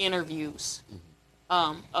interviews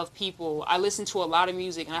of people. I listen to a lot of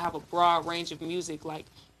music, and I have a broad range of music. Like,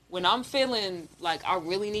 when I'm feeling like I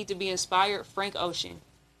really need to be inspired, Frank Ocean.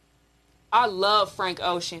 I love Frank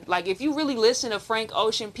Ocean. Like, if you really listen to Frank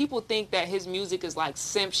Ocean, people think that his music is like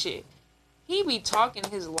simp shit. He be talking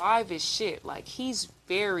his live as shit. Like, he's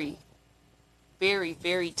very, very,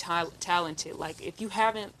 very talented. Like, if you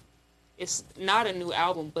haven't, it's not a new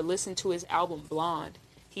album, but listen to his album Blonde.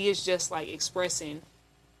 He is just like expressing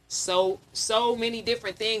so many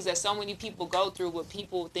different things that so many people go through, but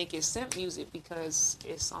people think it's simp music because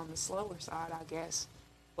it's on the slower side, I guess.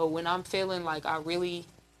 But when I'm feeling like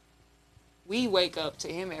we wake up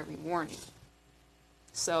to him every morning.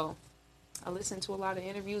 So I listen to a lot of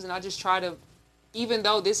interviews, and I just try to, even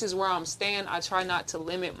though this is where I'm staying, I try not to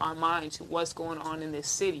limit my mind to what's going on in this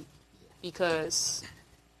city, because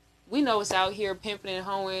we know it's out here pimping and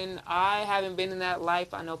hoeing. I haven't been in that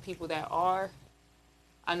life. I know people that are.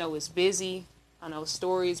 I know it's busy. I know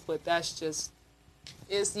stories, but that's just,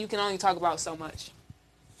 you can only talk about so much.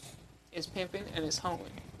 It's pimping and it's hoeing.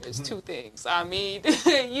 It's two things. I mean,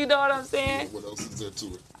 you know what I'm saying? What else is there to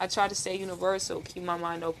it? I try to stay universal, keep my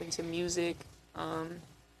mind open to music.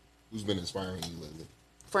 Who's been inspiring you lately?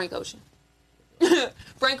 Frank Ocean.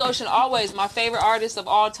 Frank Ocean, always. My favorite artist of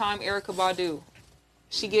all time, Erykah Badu.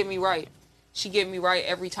 She get me right. She get me right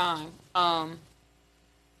every time.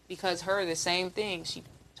 Because the same thing. She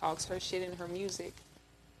talks her shit in her music.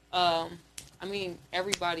 I mean,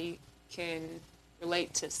 everybody can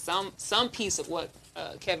relate to some piece of what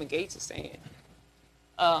Kevin Gates is saying.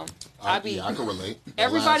 I can relate.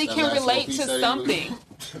 Everybody can relate to something,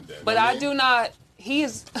 but I do not. He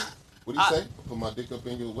is. What do you say? Put my dick up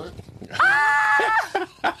in your what?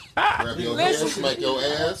 Grab your ass, smack your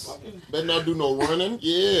ass. Better not do no running.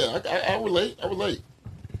 Yeah, I relate. I relate.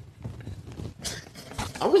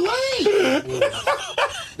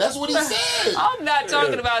 That's what he said. I'm not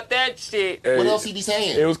talking about that shit. What else he be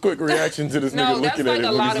saying? It was quick reaction to this nigga looking at it. No, that's like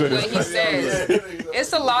a lot of what he says.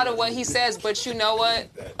 It's a lot of what he says, but you know what?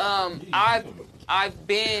 I've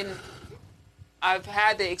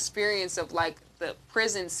had the experience of like the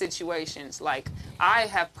prison situations. Like, I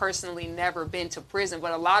have personally never been to prison,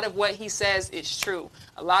 but a lot of what he says is true.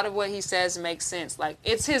 A lot of what he says makes sense. Like,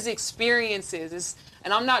 it's his experiences.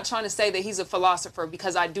 And I'm not trying to say that he's a philosopher,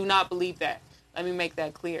 because I do not believe that. Let me make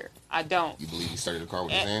that clear. I don't. You believe he started the car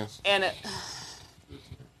with his hands?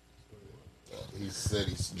 He said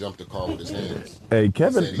he jumped the car with his hands. Hey,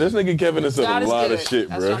 Kevin, this nigga Kevin has said a lot of shit,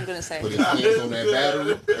 bro. That's what I'm going to say. Put his hands on that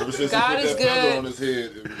battery. Ever since God he put is that good. feather on his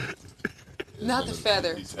head. Not the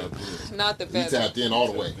feather. Not the feather. He tapped in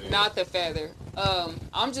all the way. Not the feather.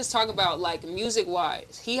 I'm just talking about like music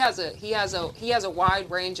wise. He has a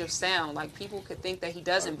wide range of sound. Like, people could think that he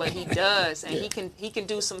doesn't, but he does, and he can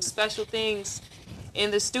do some special things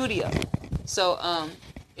in the studio. So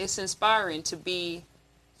it's inspiring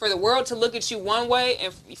for the world to look at you one way,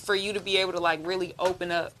 and for you to be able to like really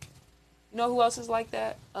open up. You know who else is like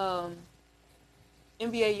that? NBA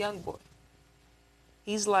YoungBoy.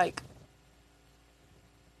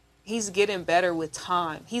 He's getting better with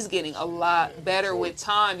time. He's getting a lot better with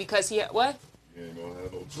time, because what? You ain't gonna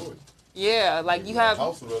have no choice. Yeah, like you have.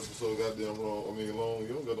 House arrest was so goddamn long. Long.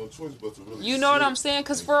 You don't got no choice but to really. You know what I'm saying?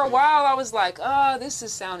 Because for a while I was like, this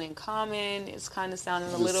is sounding common. It's kind of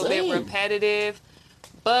sounding a little bit repetitive.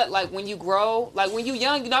 But like when you grow, like when you're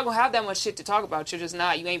young, you're not gonna have that much shit to talk about. You're just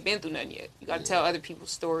not. You ain't been through nothing yet. You gotta tell other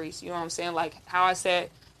people's stories. You know what I'm saying? Like how I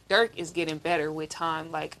said, Dirk is getting better with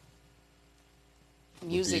time. Like,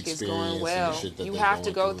 music is going well. You have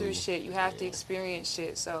to go through shit. You have to experience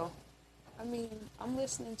shit. So, I mean, I'm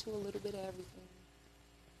listening to a little bit of everything.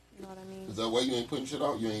 You know what I mean? Is that why you ain't putting shit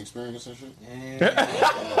out? You ain't experiencing shit?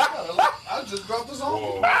 I just dropped this on.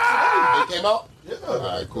 It came out? Yeah. All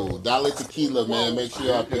right, cool. Dollar Tequila, man. Make sure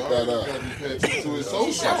y'all pick that up.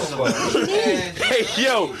 Hey,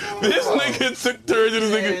 yo, this nigga took turns to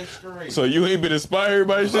this nigga. So you ain't been inspired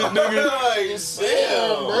by shit, nigga?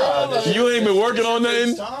 You ain't been working on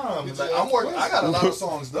nothing? I'm working. I got a lot of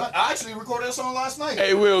songs done. I actually recorded a song last night.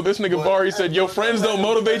 Hey, Will, this nigga Barry said, your friends don't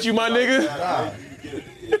motivate you, my nigga?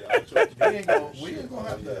 We ain't gonna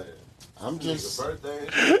have that. I'm just. Birthday.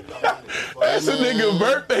 That's a nigga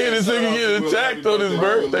birthday and this nigga getting attacked on his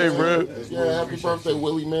birthday, bro. Yeah, happy birthday,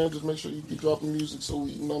 Willie, man. Just make sure you keep dropping music so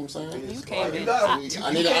we, you know what I'm saying? You came in. I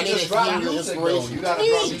need just to drop hear the music, inspiration. though. You gotta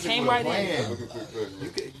drop music Came with a right in.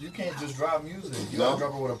 plan. You can't just drop music. You gotta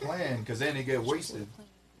drop it with a plan, because then it get wasted.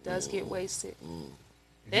 Does get wasted.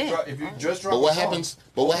 If you just drop But what a song, happens?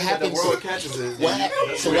 But what happens? The world catches it.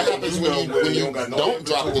 So what happens when you don't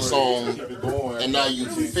drop the song and now you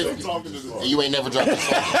 50 and you ain't never dropped the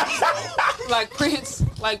song?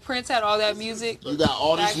 Like Prince had all that music. You got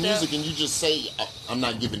all this backed music up. and you just say, "I'm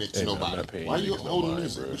not giving it to Hey, man, I'm nobody." not paying Why are you you niggas no holding mind,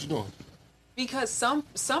 music? bro. What you doing? Because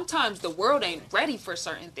sometimes the world ain't ready for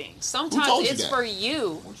certain things. told Sometimes you it's that? for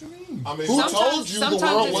you. What you mean? I Who mean, told you the sometimes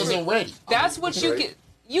world it's wasn't ready? That's what you get.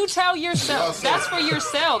 You tell yourself. That's for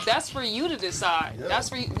yourself. That's for you to decide. That's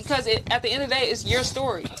for you, because at the end of the day, it's your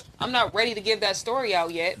story. I'm not ready to give that story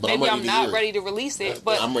out yet. But I'm Maybe ready I'm to not hear it. ready to release it.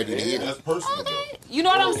 But I'm ready to hear that's it. personal. Though. you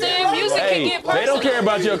know what I'm saying? Music can Hey, get personal. they don't care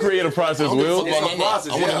about your creative process, Will. It's a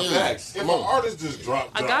process. I want to hear that. If Come an on. artist just drop,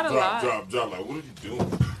 I got a lot. drop, like, what are you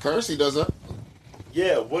doing? Currency does that.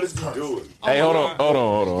 Yeah, what is he doing? Hey, hold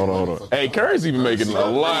on. Hey, Currency been making a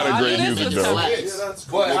lot of great music, though. But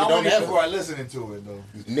Nigga, how don't many ever. people are listening to it, though?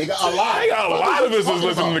 Nigga, a lot. They got a lot of us is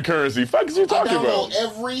listening to Currency. Fuck is you I talking download about?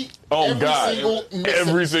 every God. single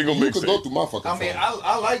Every single You could go mixtape. through my fucking I mean, phone.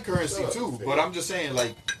 I like Currency too, but I'm just saying,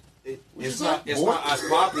 like, it's not as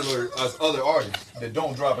popular as other artists that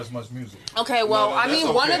don't drop as much music. Okay, well, No, I mean,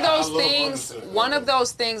 that's one okay. of those I love things, understanding. one of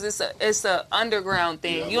those things is a underground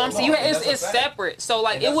thing. Yeah, You know what I'm saying? no, It's that's a fact. separate. So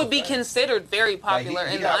like, And it that's would a be fact. considered very popular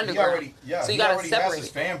in the underground. So you gotta has separate his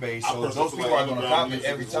it. fan base, I so personally those feel people like are gonna underground cop it music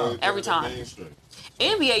every is always time. Every better than time. mainstream.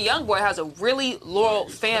 NBA YoungBoy has a really loyal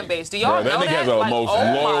fan base. Do y'all Bro, that know nigga that? has the Like, most oh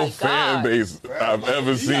my loyal fan God. base I've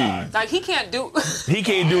ever seen. Like he can't do. He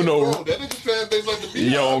can't do no. Bro, that nigga fan base like the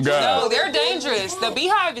Beehive. Yo, No, God. they're dangerous. The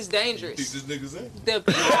Beehive is Keep dangerous. these niggas in. The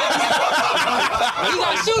he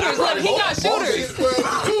got shooters. Look, he got shooters.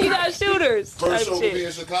 He got shooters. First Type show to be shit.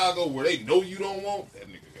 in Chicago where they know you don't want, that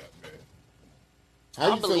nigga got mad. How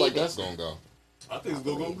you I feel believe like it. that's gonna go? I think it's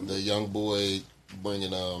gonna go good. The young boy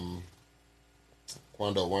bringing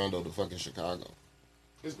Quando Rondo to fucking Chicago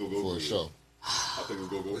It's gonna go for a good. show. I think it's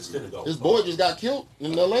gonna go good. His boy just got killed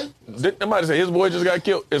in L.A. Somebody say his boy just got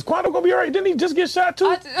killed. Is Quando gonna be alright? Didn't he just get shot too?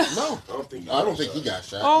 No, I don't think he got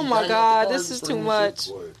shot. Oh He my banged out the God, car, this he is too screamed much.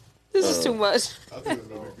 shit. This is too much. I think it's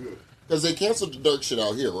gonna be good. Because they canceled the Dirk shit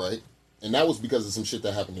out here, right? And that was because of some shit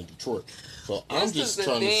that happened in Detroit. So I'm This just is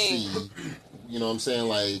the trying thing. to see, you know what I'm saying,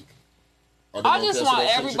 like... are they I gonna just cancel want that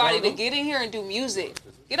shit in everybody to Chicago? get in here and do music.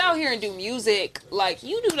 Get out here and do music. Like,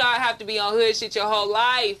 you do not have to be on hood shit your whole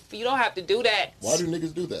life. You don't have to do that. Why do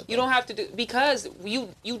niggas do that? You don't have to do, because you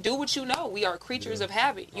do what you know. We are creatures of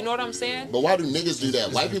habit. You know what I'm saying? But why do niggas do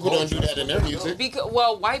that? White people don't do that in their music. Because,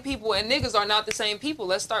 well, white people and niggas are not the same people.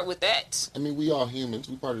 Let's start with that. I mean, we all humans.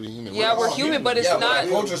 We part of the human Yeah, race. we're human, but it's Yeah, but not. our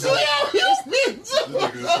culture's We all humans. This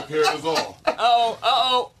nigga just prepared us all.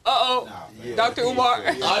 Uh-oh. Dr. Umar.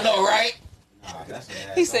 I know, right? Nah, that's an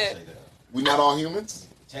ass. He Don't said- say that. We not all humans?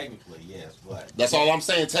 Technically, yes, but That's all I'm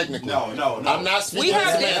saying, technically. No. I'm not speaking We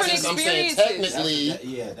have to different semantics. I'm saying experiences.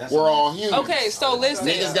 technically, that's we're all humans. Okay, so listen.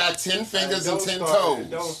 Niggas got 10 fingers and 10 Don't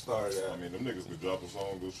toes. start that. I mean, them niggas could drop a song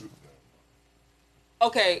and go shoot them.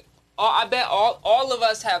 Okay, I bet all of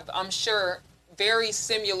us have, I'm sure, very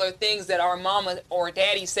similar things that our mama or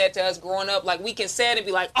daddy said to us growing up. Like, we can say it and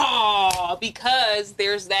be like, oh, because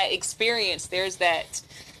there's that experience. There's that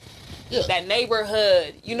that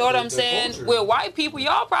neighborhood. You know what I'm saying? culture. With white people,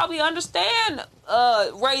 y'all probably understand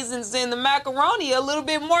raisins in the macaroni a little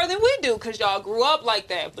bit more than we do because y'all grew up like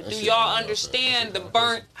that. But do y'all understand the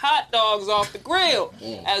burnt hot dogs off the grill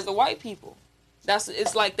as the white people?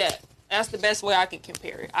 It's like that. That's the best way I can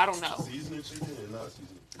compare it. I don't know. Seasoning chicken and not seasoning.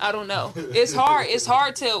 I don't know. It's hard. It's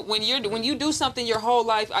hard to when you do something your whole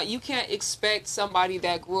life. You can't expect somebody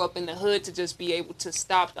that grew up in the hood to just be able to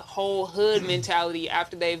stop the whole hood mentality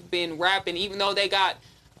after they've been rapping. Even though they got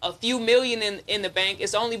a few million in the bank,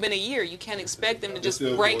 it's only been a year. You can't expect them to just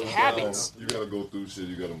Still break going habits. down. You gotta go through shit.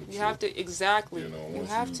 You gotta mature. You have to exactly. You know, You once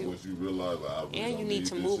have to. Once you realize, like, I really And you don't need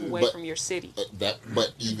to this move shit. away from your city.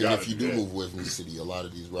 But even gotta if you do do that. move away from the city, a lot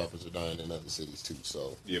of these rappers are dying in other cities too.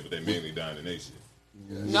 So Yeah, but they mainly dying in their shit.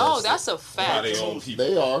 No, Yes, that's a By fact. their own people.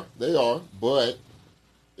 they are, but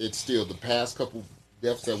it's still the past couple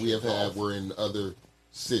deaths that we have had were in other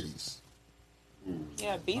cities.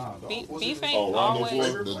 Yeah, beef ain't Oh, Rondo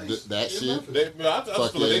always. That shit. They, man, I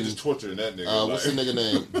just feel like they just torturing that nigga. What's the nigga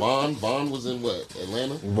name? Vaughn was in what?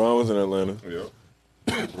 Atlanta. Vaughn was in Atlanta. Yeah.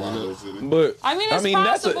 But I mean, it's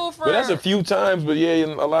possible that's a few times. But yeah,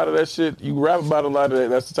 a lot of that shit, you rap about a lot of that.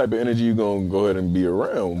 That's the type of energy you gonna go ahead and be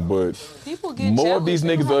around. But people get more jealous. of these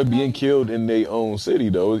niggas are being killed in their own city,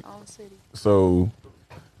 though. Own city. So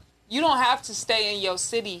you don't have to stay in your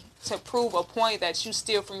city to prove a point that you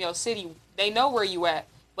steal from your city. They know where you at.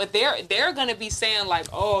 But they're gonna be saying like,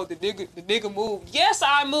 oh, the nigga moved. Yes,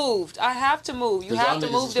 I moved. I have to move. You have to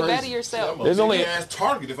move to better yourself. There's only ass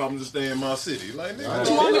Target if I'm just staying in my city. Like, nigga,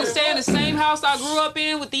 you want me to stay in the same house I grew up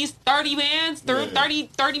in with these 30 bands,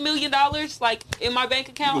 $30 million like in my bank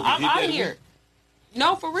account? I'm out of here.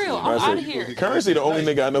 No, for real, I'm out of here. Currency, the only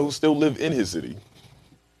nigga I know who still live in his city.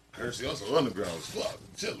 Currency also underground as fuck,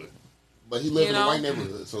 chilling. But he lived in a white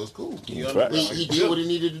neighborhood, so it's cool. He did what he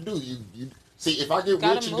needed to do. You see, if I get rich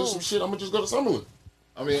and do some shit, I'm gonna just go to Summerlin.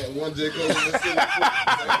 I mean, one J. Cole in the city.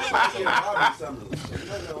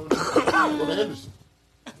 Go to Henderson.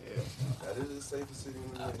 That is the safest city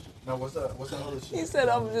in the nation. No, what's that other shit? He said,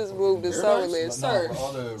 I'm just moved to Summerlin.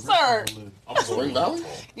 Sir. Spring Valley?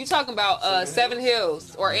 You talking about Seven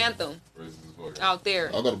Hills or Anthem out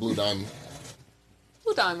there. I'll go to Blue Diamond.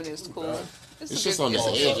 Blue Diamond is cool. It's just on the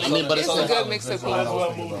edge. I mean, but it's a good mix of people.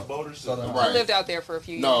 I lived out there for a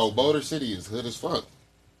few years. No, Boulder City is hood as fuck.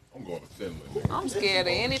 I'm going to Finland. I'm scared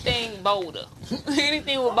of anything Boulder.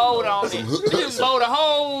 Anything with Boulder on it. Boulder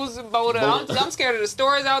hoes, Boulder. I'm scared of the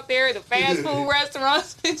stores out there, the fast food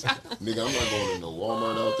restaurants. Nigga, I'm not going to no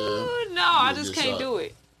Walmart out there. No, I just can't do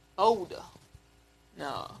it. Boulder.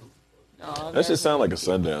 No. That shit sound like a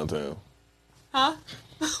sundown town. Huh?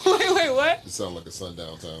 Wait, what? It sound like a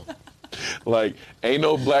sundown town. Like, ain't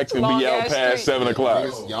no blacks can be out past 7 o'clock.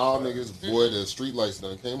 Y'all niggas, boy, the street lights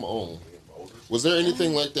done came on. Was there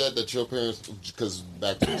anything like that your parents, because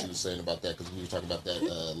back to what you were saying about that, because we were talking about that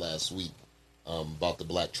last week, about the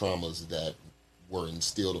black traumas that were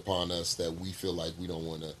instilled upon us that we feel like we don't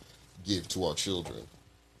want to give to our children.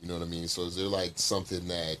 You know what I mean? So is there like something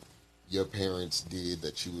that your parents did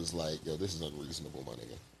that you was like, yo, this is unreasonable, my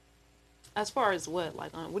nigga? As far as what?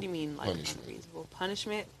 Like, what do you mean, like, punishment. Unreasonable?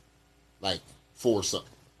 Punishment? Like, for something.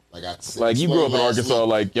 Like, you grew up in Arkansas,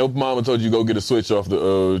 like, your mama told you go get a switch off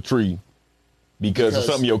the tree. Because of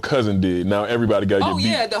something your cousin did. Now everybody got to get beat. Oh,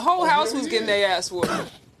 yeah. The whole house was getting their ass whooped.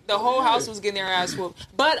 The whole house was getting their ass whooped.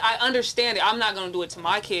 But I understand it. I'm not going to do it to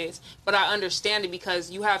my kids. But I understand it because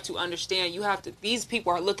you have to understand. These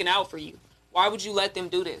people are looking out for you. Why would you let them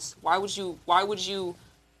do this? Why would you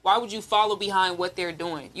follow behind what they're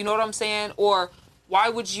doing? You know what I'm saying? Or why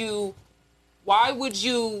would you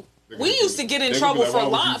we used to get in trouble for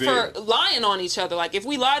lying on each other. Like, if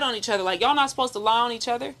we lied on each other, like, y'all not supposed to lie on each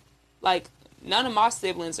other. Like, none of my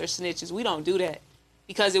siblings are snitches. We don't do that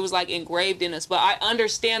because it was like engraved in us. But I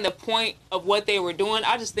understand the point of what they were doing.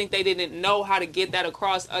 I just think they didn't know how to get that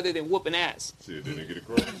across other than whooping ass. See, it didn't get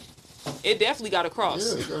across. It definitely got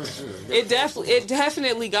across. Yeah, it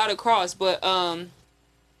definitely got across. But no,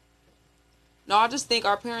 I just think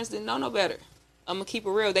our parents didn't know no better. I'm gonna keep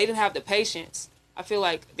it real. They didn't have the patience. I feel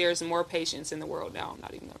like there's more patience in the world now. I'm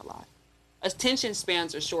not even gonna lie. Attention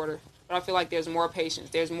spans are shorter. But I feel like there's more patience.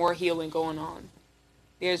 There's more healing going on.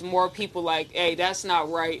 There's more people like, hey, that's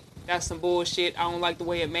not right. That's some bullshit. I don't like the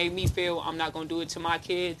way it made me feel. I'm not going to do it to my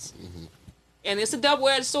kids. Mm-hmm. And it's a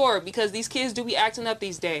double-edged sword because these kids do be acting up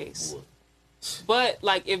these days. But,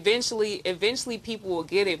 like, eventually people will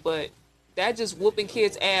get it. But that just whooping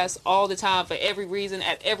kids' ass all the time for every reason,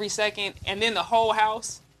 at every second. And then the whole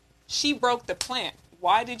house. She broke the plant.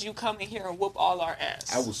 Why did you come in here and whoop all our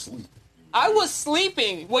ass? I was asleep. I was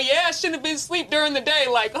sleeping. Well, yeah, I shouldn't have been asleep during the day.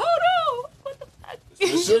 Like, oh no, what the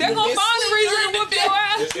fuck? They're gonna find a reason to whoop your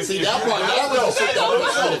ass. See, that part,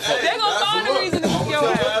 they're gonna find a reason to whoop your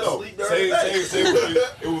ass. Say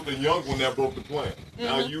it was the young one that broke the plant. Mm-hmm.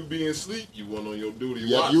 Now you being asleep, you went on your duty.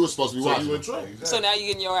 Yeah, you were supposed to be watching. You in trouble. So now you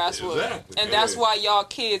getting your ass whooped. Exactly. And that's why y'all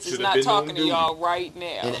kids is not talking to y'all right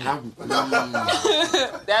now.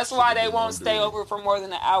 That's why they won't stay over for more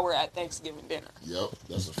than an hour at Thanksgiving dinner. Yep,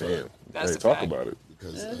 that's a fact. That's talk about it.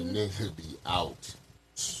 Because a nigga be out.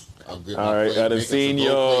 All right, I done seen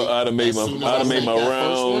y'all. I done made my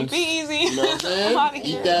rounds. Be easy. You know what I'm saying?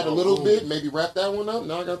 Eat that a little bit, maybe wrap that one up.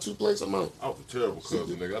 Now I got 2 plates. I'm out. I was a terrible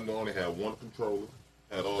cousin, nigga. I only had one controller.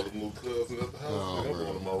 Had all the little cousins at the house. I'm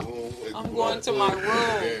going to my room. I'm going to my room.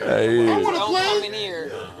 Hey. I want to Don't play. come in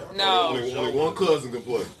here. No. Only one cousin can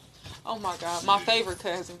play. Oh my God, my favorite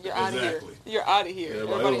cousin. You're out of here. You're out of here.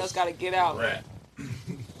 Everybody else got to get out. Rat.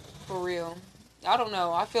 For real. I don't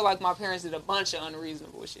know. I feel like my parents did a bunch of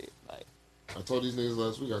unreasonable shit. Like, I told these niggas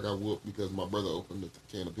last week I got whooped because my brother opened the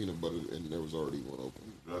can of peanut butter and there was already one open.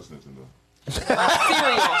 That's Nintendo.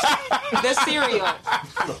 The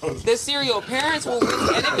cereal. Parents will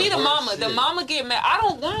really, and it be the mama. The mama get mad. I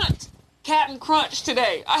don't want Captain Crunch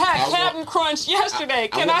today. I had Captain Crunch yesterday.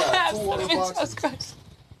 Can I have Cinnamon Toast Crunch?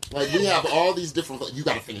 Like, we have all these different... You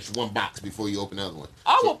got to finish one box before you open another one.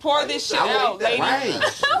 I will pour this shit out, lady. Right.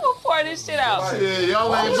 I will pour this shit out. Yeah,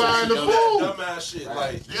 y'all ain't buying the food. Dumbass shit.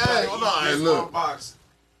 Like, Yeah, hold on, look. box.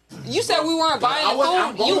 You said we weren't buying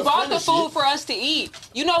the food. You bought the food for us to eat.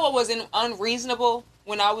 You know what was unreasonable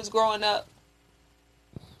when I was growing up?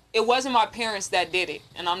 It wasn't my parents that did it,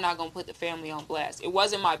 and I'm not going to put the family on blast. It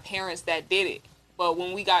wasn't my parents that did it. But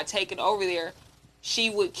when we got taken over there, she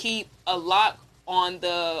would keep a lock on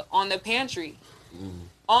the pantry.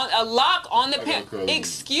 On a lock on the pantry.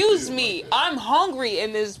 Excuse me, I'm hungry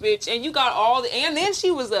in this bitch, and you got all the. And then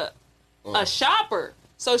she was a shopper,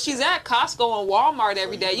 so she's at Costco and Walmart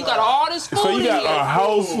every day. You got all this food. So you got a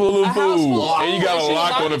house full of food, and you got a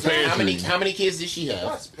lock on the pantry. How many kids did she have?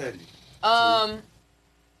 That's petty. Well,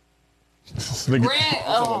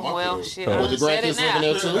 shit. I done said it now.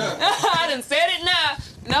 I done said it now.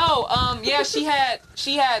 No, yeah, she had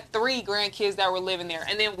 3 grandkids that were living there,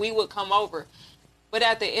 and then we would come over. But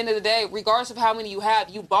at the end of the day, regardless of how many you have,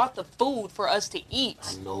 you bought the food for us to eat.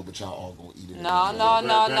 I know, but y'all all gonna eat it. No. You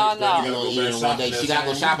gonna eat it in one day. She gotta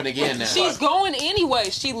go shopping again now. She's going anyway.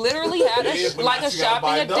 She literally had a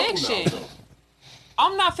shopping addiction.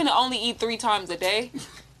 I'm not finna only eat 3 times a day.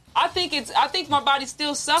 I think my body's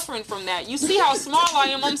still suffering from that. You see how small I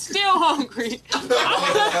am? I'm still hungry.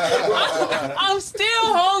 I'm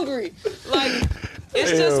still hungry. Like,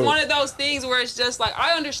 it's just one of those things where it's just like,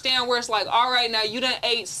 I understand where it's like, all right, now you done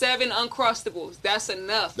ate 7 Uncrustables. That's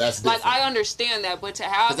enough. That's like, I understand that, but to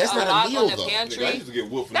have a lot on the pantry,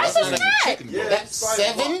 that's a snack. That's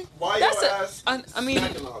 7? I mean,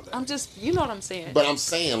 I'm just, you know what I'm saying. But I'm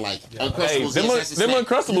saying, like, Uncrustables. Them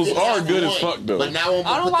Uncrustables are good as fuck, though. But now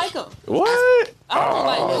I don't like them. What? I don't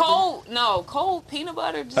like cold peanut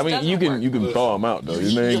butter. Just you can thaw them out though.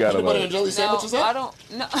 You ain't gotta peanut butter and jelly sandwiches up? I don't.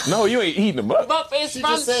 No, you ain't eating them up. But it's she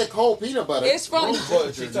from. Just said cold peanut butter. It's from.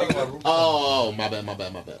 Oh, my bad.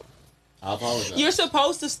 I apologize. You're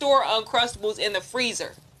supposed to store Uncrustables in the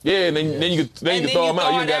freezer. Yeah, and then you can thaw them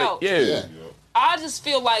out. You got it. Yeah. I just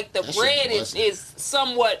feel like the bread is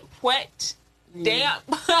somewhat wet. Damp.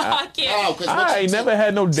 I can't. I ain't never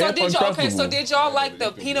had no damp Uncrustables. So did y'all like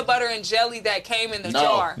the peanut butter and jelly that came in the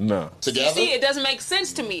jar? No. Together? See, it doesn't make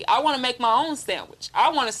sense to me. I want to make my own sandwich. I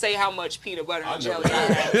want to say how much peanut butter and jelly I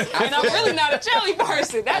have. And I'm really not a jelly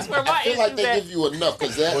person. That's where my issue is. I feel like they give you enough,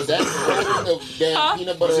 because that damn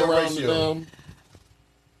peanut butter around the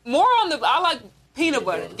more on the. I like peanut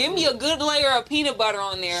butter. Give me a good layer of peanut butter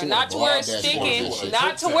on there. Not to where it's sticking.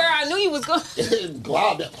 Not to where I knew you was going to.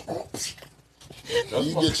 Glob that.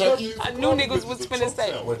 You get chunky? I knew niggas was finna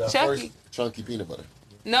say chunky. Chunky peanut butter.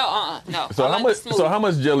 No. So how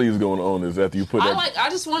much jelly is going on this after you put that? I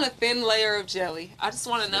just want a thin layer of jelly. I just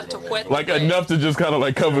want enough to wet. Like enough to just kind of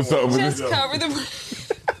like cover something. Just cover the.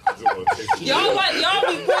 y'all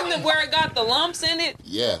be putting it where it got the lumps in it.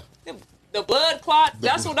 Yeah. The blood clot.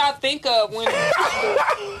 That's what I think of when.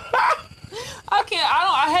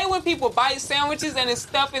 I hate when people bite sandwiches and it's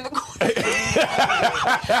stuff in the corner.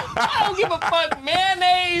 I don't give a fuck.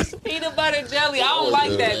 Mayonnaise, peanut butter, jelly. I don't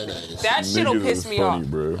like that. That shit'll piss me off.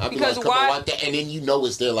 Bro. Because like, why? Wipe that, and then you know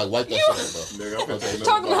it's there. Like, wipe that shit up, bro.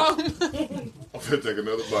 Talk about. I'm finna take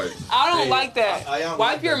another bite. I don't like that.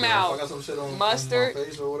 Wipe your mouth. If I got some shit on mustard. my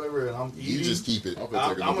face or whatever, and I'm eating, You just keep it. I'm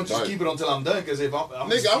gonna just keep it until I'm done. Because if I'm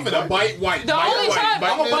Nigga, I'm finna bite, white. The only time.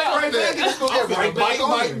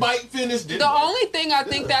 Bite, finish. The only thing I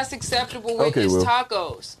think that's acceptable with is Will.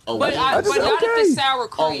 tacos. Oh, but not if it's sour Or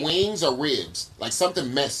cream. wings or ribs. Like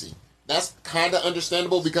something messy. That's kind of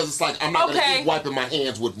understandable because it's like, I'm not going to keep wiping my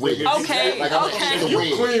hands with ribs. Okay, Like, I'm going to eat the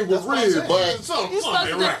ribs. Clean with ribs, but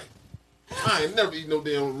something right. I ain't never eat no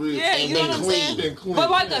damn ribs. Yeah, you know what I'm saying?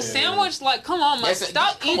 But like a sandwich, like, come on, man.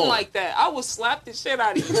 Stop eating like that. I will slap the shit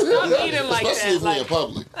out of you. Stop eating like especially that. if we're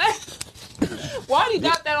in public. Why do you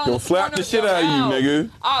got that on the slap the shit out of you, nigga.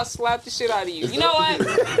 I'll slap the shit out of you. You know what?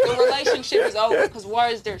 The relationship is over because why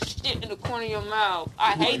is there shit in the corner of your mouth?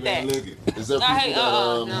 I hate that. Is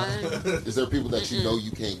there people that you know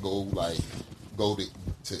you can't go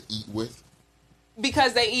to eat with?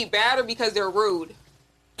 Because they eat bad or because they're rude?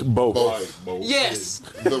 Both. Yes.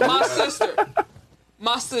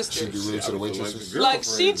 My sister. She be rude to the waitresses? Like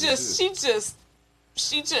she just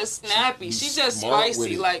snappy. She just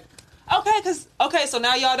spicy. Like, okay, so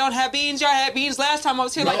now y'all don't have beans. Y'all had beans last time I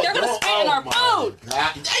was here. Like, they're gonna spit in our food.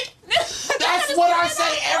 That's what I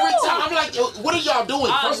say every time. I'm like, what are y'all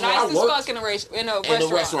doing? I'm First of all, nice I as worked fuck in a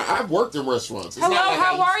restaurant. I've worked in restaurants. It's Hello, not like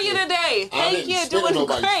how I are used you to- today? I Thank didn't you, spit on doing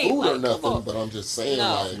nobody's great. food or Like, come nothing, on. but I'm just saying,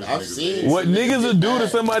 No. like, I've seen What some niggas will get do to mad.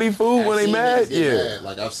 somebody's food when I've they seen mad? niggas get Yeah. mad.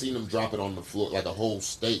 Like, I've seen them drop it on the floor, like a whole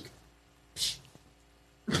steak.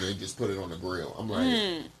 And they just put it on the grill. I'm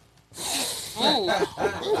like,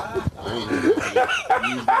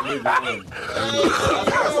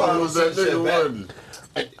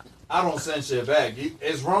 I don't send shit back.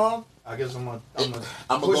 It's wrong. I guess I'm gonna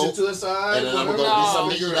I'ma push go, it to the side. and then I'm gonna go get some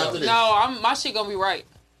niggas after this. No, my shit gonna be right.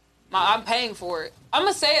 I'm paying for it. I'm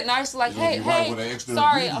gonna say it nice, like, You're gonna hey, be right hey, with an extra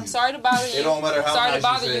sorry, I'm ingredient. sorry to bother you. It don't matter how sorry nice to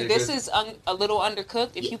bother you say you. it, This 'cause- is a little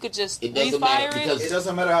undercooked. If you could just It doesn't matter refire because it. It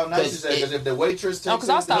doesn't matter how nice you say, because if the waitress takes it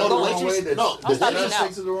the wrong way, the waitress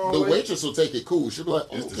takes it the wrong the way. waitress will take it cool. She'll be like,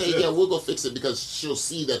 It's the okay, chef. yeah, we'll go fix it because she'll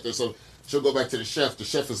see that there's some. She'll go back to the chef. The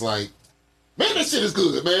chef is like, man, this shit is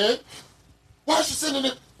good, man. Why is she sending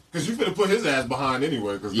it? Because you finna put his ass behind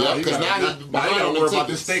anyway. Because Yeah, now he 'cause gotta, now he now he behind gotta on the worry about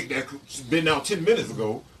this tickets. steak that's been out 10 minutes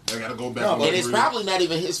ago. I gotta go back. And it's probably not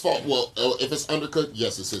even his fault. Well, if it's undercooked,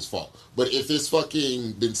 yes, it's his fault. But if it's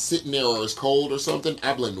fucking been sitting there or it's cold or something,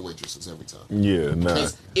 I blame the waitresses every time. Yeah, nah.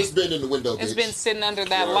 It's been in the window, It's bitch. been sitting under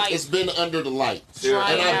that light. It's been under the light.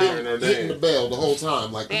 Drying And I've been out. hitting the bell the whole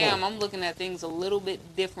time. Like, Damn, come on. I'm looking at things a little bit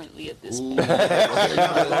differently at this point.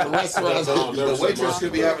 The waitress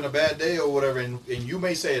could be having a bad day or whatever, and you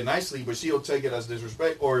may say it nicely, but she'll take it as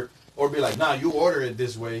disrespect, or be like, nah, you order it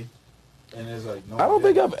this way. And it's like, no. I don't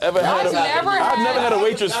think I've ever had I've never had a had-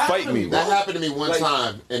 waitress fight me. That happened to me one Like,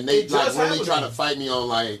 time, and they it like just really happened tried to to me. fight me on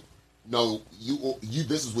like, no, you.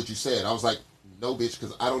 This is what you said. I was like, no, bitch,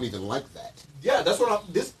 because I don't even like that. Yeah, that's what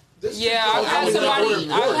I'm. This Yeah, I I've had was somebody.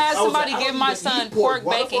 ordering I've pork. had I was like, somebody I give don't my even son eat pork. pork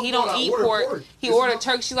Why the bacon. fuck He would don't I eat order pork. pork? He This ordered is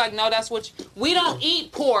turkey. She's like, no, that's what we don't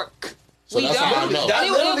eat pork. So We that's don't. how I know. That And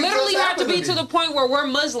it literally literally just had to be happened to to the me. point where we're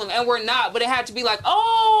Muslim and we're not, but it had to be like,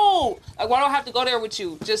 oh, like why do I have to go there with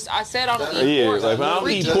you? Just I said I don't eat Yeah, pork. like if I don't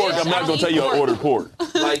eat Bitch, pork, I I'm not don't gonna eat tell you I pork. ordered pork.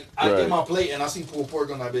 like I Right. get my plate and I see pulled pork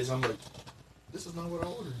on that bitch. I'm like, this is not what I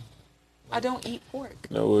ordered. I don't eat pork.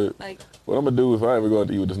 You know what? Like What I'm gonna do if I ever go out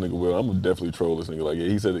to eat with this nigga Will, I'm gonna definitely troll this nigga. Like, yeah,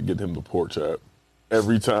 he said to get him the pork chop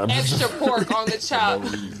every time. extra pork on the chop.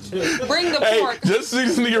 Bring the Hey, pork. just see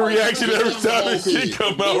this nigga reaction every time this shit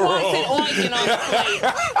come out He wants it wrong. onion on the plate.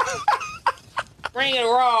 Bring it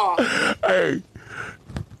raw. Hey,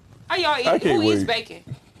 How y'all eat? I can't Who eats wait. bacon?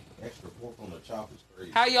 Extra pork on the chop is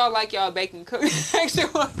crazy. How y'all like y'all bacon cooked? Extra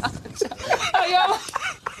one on the chop. How y'all?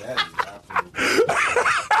 That is absolutely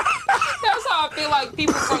That's how I feel like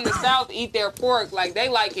people from the South eat their pork. Like they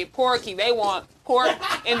like it porky. They want pork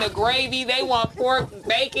in the gravy. They want pork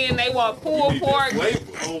bacon. They want pulled pork. You can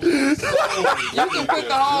put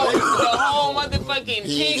the whole motherfucking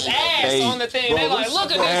pig's ass Hey, on the thing. They like,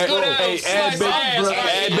 look at this good ass add slice of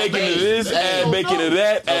ass. add bacon to this, add bacon to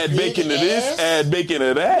that, add bacon to this, add bacon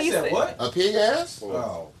to that. He Said said, what? A pig ass,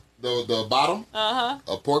 Oh, the bottom, uh-huh.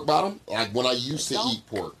 a pork bottom. Like when I used to Don't. eat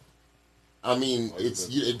pork. I mean,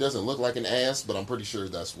 it doesn't look like an ass, but I'm pretty sure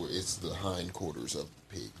that's where it's the hindquarters of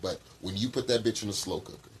the pig. But when you put that bitch in a slow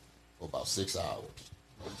cooker for about 6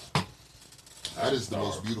 hours, that is the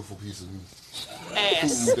most beautiful piece of meat.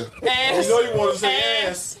 Ass. Food. Ass. You know you want to say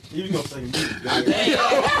Ass. You gonna say me?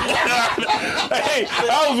 Hey,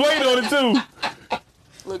 I was waiting on it too.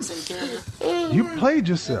 Looks in camera. You played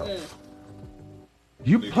yourself.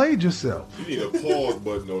 You played yourself. You need a pause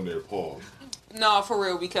button on there. Pause. No, for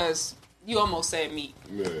real, because you almost said meat.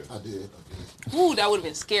 Yeah. I did. Ooh, that would have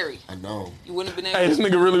been scary. I know. You wouldn't have been able Hey, this to.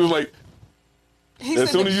 nigga really was like, He as said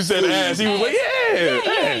soon the- as you said ass, he was like,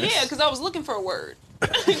 yeah. Yeah, because I was looking for a word.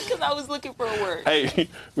 Because I was looking for a word. Hey,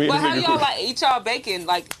 me But and how this y'all nigga. like eat y'all bacon?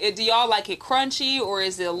 Like, do y'all like it crunchy or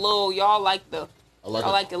is it a little? Y'all like the? I like. I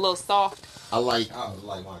like it a little soft. I like. I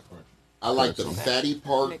like my crunch. I like the fatty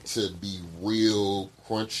part to be real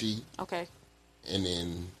crunchy, Okay. and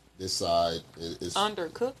then this side is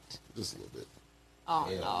Undercooked. just a little bit. Oh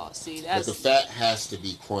Yeah. no! See, But that's the fat has to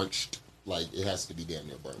be crunched, like it has to be damn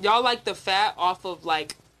near burnt. y'all like the fat off of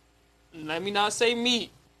like. Let me not say meat.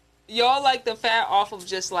 Y'all like the fat off of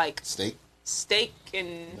just like Steak? steak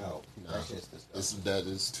and No, No, that's just disgusting. that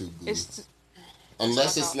is too good. it's.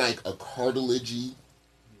 Unless it's it's like a cartilagey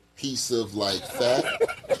piece of like fat,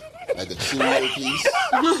 like a Cheerio piece.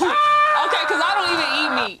 Okay, because I don't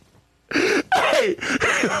even eat meat. Hey,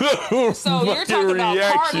 So you're talking about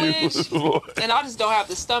cartilage, was like, and I just don't have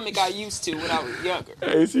the stomach I used to when I was younger.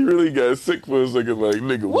 hey, she really got sick for a second. Like,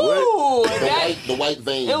 nigga, what? Woo! The white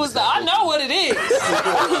vein. It was I know what it is.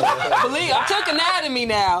 Believe I took anatomy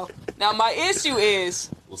now. Now my issue is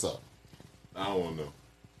What's up? I don't want to know.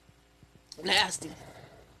 nasty.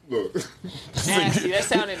 Look. Nasty. That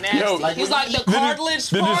sounded nasty. Yo, He's like the cartilage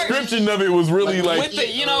The part. description of it was really like with the,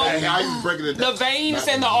 you know, Hey, how you breaking it down? the veins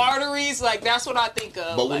and the arteries. Like that's what I think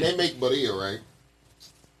of. But when like, they make barilla, right,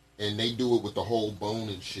 and they do it with the whole bone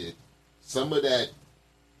and shit, some of that,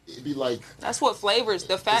 it'd be like... that's what flavors.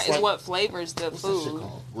 The fat is like, what flavors the what's that shit food.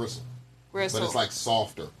 called? Gristle. Gristle. But it's like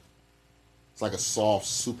softer. It's like a soft,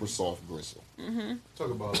 super soft gristle. Mm-hmm.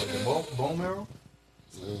 Talk about like the bone marrow.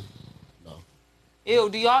 Yeah. No. Ew,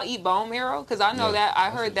 do y'all eat bone marrow? Because I know Yeah. that I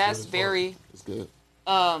heard that's very It's good.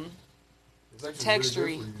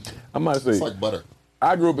 textury. I might say It's like butter.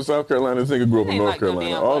 I grew up in South Carolina. This nigga grew up in Ain't North like no Carolina.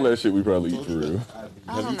 damn All butter. that shit we probably eat for real.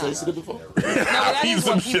 Have you tasted it before? No, that is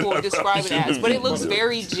some what shit people I describe it probably as, but it looks shouldn't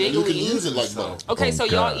very You can use jiggly. it like butter. Okay, Oh, so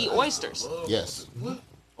God. y'all eat oysters. Yes.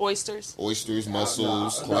 Oysters. Oysters,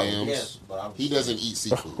 mussels, clams. Yes, but I'm He doesn't eat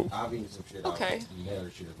seafood. I've eaten some shit. Okay. I never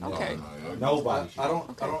should have. Okay. Nobody. I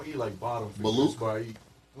don't eat like bottom fish, Balut? but I eat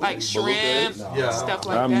Like shrimp, No. Yeah. stuff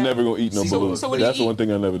like I'm that. never gonna eat no So- balloon. so what do you That's the eat? one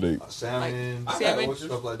thing I never date. salmon, Like salmon?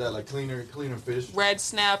 stuff like that, like cleaner fish. Red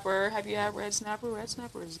snapper. Have you had red snapper? Red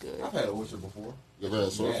snapper is good. I've had a oyster before. You ever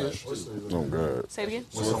had swordfish? Oh God. Say it again.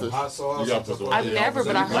 With some Swordfish? hot sauce. You got and to stuff put like I've that. never,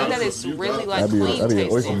 but I heard that it's really like I be clean at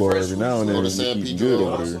oyster tasting. bar every now and then. Go to and San eating good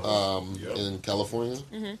Pedro over there. in California.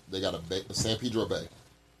 Mm-hmm. They got a San Pedro Bay.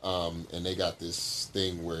 And they got this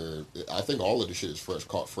thing where I think all of the shit is fresh,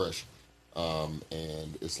 caught fresh.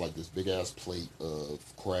 And it's like this big ass plate of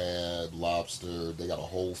crab, lobster. They got a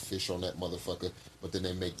whole fish on that motherfucker. But then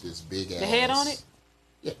they make this big ass. The head on it?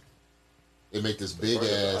 Yeah. They make this big Right,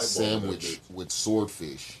 ass eyeball sandwich that with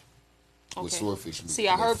swordfish. With Okay. swordfish. See,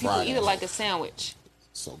 I And they heard people fry eat that it like a shit. sandwich.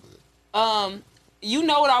 So good. You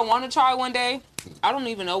know what I want to try one day? I don't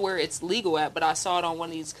even know where it's legal at, but I saw it on one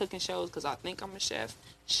of these cooking shows because I think I'm a chef.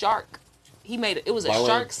 Shark. He made it. It was a Bahrain.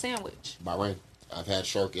 shark sandwich. Bahrain. I've had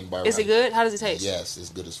shark in Bahrain. Is it good? How does it taste? Yes, it's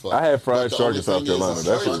good as fuck. I had fried But the shark only in South thing is, Carolina.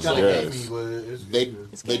 That shit was shark Kinda gas. gamey, but it's They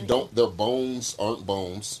good. they don't. Their bones aren't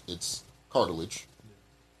bones. It's cartilage.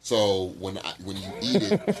 So when you eat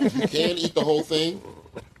it, you can eat the whole thing,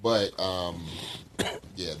 but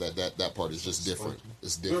yeah, that part is just different.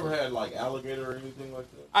 It's You ever different. had like alligator or anything like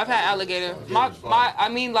that? I've had alligator. I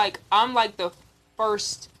mean, like, I'm like the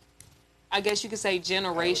first, I guess you could say,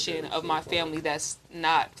 generation of my family that's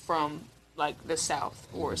not from like the South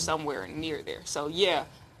or somewhere near there. So yeah,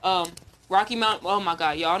 Rocky Mountain. Oh my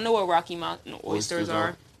God, y'all know what Rocky Mountain oysters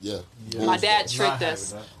are? Yeah. My dad Not tricked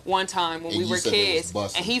us having one time when And we you were said it was kids,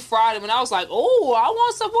 busting. and he fried them, and I was like, "Oh, I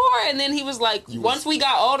want some more." And then he was like, once we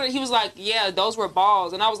got older, he was like, "Yeah, those were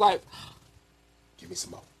balls," and I was like, Give me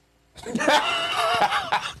some more.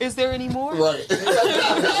 "Is there any more? Right.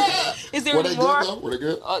 Is there Were any they more?" good though? Were they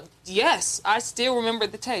good? Yes, I still remember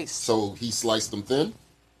the taste. So he sliced them thin.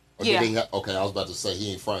 Or Yeah. Did he okay, I was about to say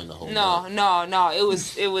he ain't frying the whole. No, thing. no.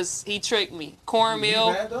 It was. He tricked me.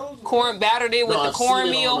 Cornmeal, had those? battered it with No, the I've seen it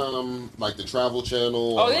cornmeal. on, like the Travel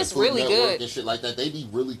Channel. Oh, or, like, it's Food really Network good. and shit like that. They be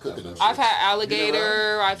really cooking them. I've shit. had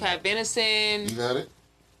alligator. I've had venison. You had it?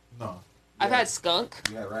 No. I've had skunk.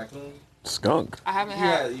 You had raccoon? Skunk. I haven't If you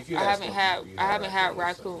had. had- if you I had haven't skunk, had. you I had haven't had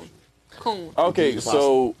raccoon. raccoon. Coon. Okay,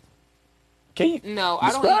 so can you? No,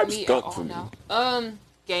 I don't Describe eat meat skunk at for all me. now.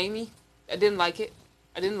 Gamey. I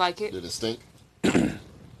didn't like it. Did it stink?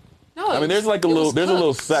 No. I mean, there's like a it little, was there's a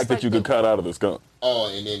little cooked. sack It's that like you could the- cut out of the skunk.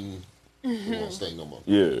 Oh, and then it won't stink no more.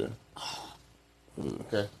 Yeah.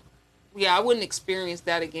 Okay. Yeah, I wouldn't experience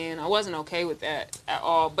that again. I wasn't okay with that at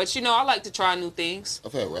all. But you know, I like to try new things.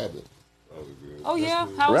 I've had rabbit. Oh yeah,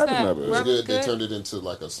 how was Rabbit's that? not bad. It's Rabbit's good. They good. turned it into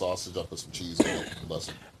like a sausage. I put some cheese on it.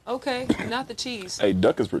 Busted. Okay, not the cheese. Hey,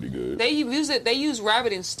 duck is pretty good. They use it. They use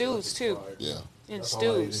rabbit in stews too. Yeah. In That's all I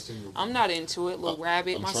eat stews. in single- I'm not into it. Little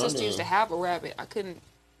rabbit. I'm My trying sister to- used to have a rabbit. I couldn't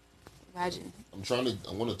imagine.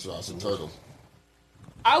 I want to try some turtle.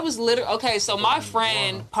 I was literally okay. So my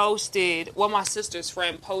friend posted. Well, my sister's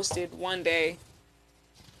friend posted one day.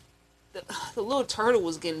 The little turtle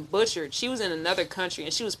was getting butchered. She was in another country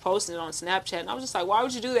and she was posting it on Snapchat. And I was just like, "Why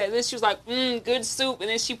would you do that?" And then she was like, "Good soup." And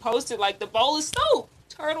then she posted like the bowl of soup,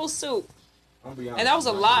 turtle soup, I'm gonna be honest, and that was a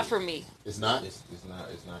it's not lot good. for me. It's not. It's not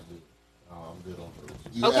good. I'm good on turtles.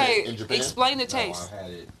 You had Okay, it in Japan? explain the No, taste. I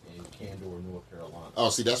had it in Candor, North Carolina. Oh,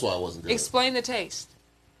 see, that's why I wasn't good. Explain the taste.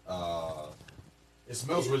 It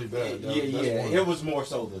smells really bad. That's one. It was more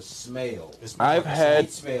so the smell. It smells I've like had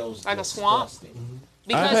It smells Like a swamp? disgusting.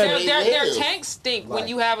 Because I've had- their Live. tanks stink when Like-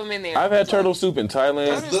 you have them in there. I've had turtle soup in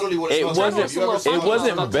Thailand. That's literally what it It smells wasn't. like. Have you ever It smelled It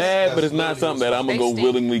wasn't something? bad, but it's That's not literally something that I'm gonna They go stink.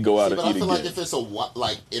 willingly go out See, and but I eat feel like again. if it's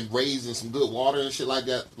like it raised in some good water and shit like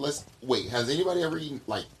that. Let's wait. Has anybody ever eaten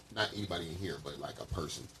like not anybody in here, but like a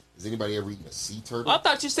person? Has anybody ever eaten a sea turtle? I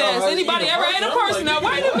thought you said, has anybody ever ate a person? Now,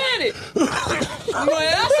 wait a minute.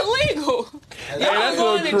 That's illegal. Hey, that's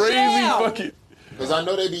a crazy fucking. Because I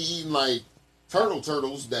know they be eating like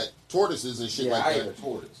turtles, that tortoises and shit like I that. ate a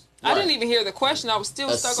tortoise. I didn't even hear the question. I was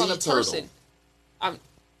still stuck on the person. I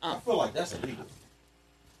feel like that's illegal.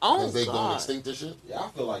 Oh, because they God. going extinct and shit. Yeah, I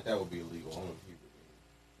feel like that would be illegal.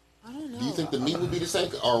 I don't know. Do you think the meat would be the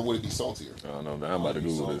same, or would it be saltier? I don't know, man. I'm about to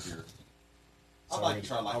Google this. I'd like to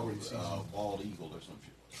try like a bald eagle or some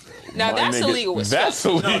shit. Now that's illegal. That's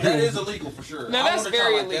illegal. No, that is illegal for sure. No, that's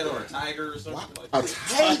very illegal. That or a tiger or something like A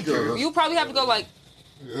that. tiger? You probably have to go like.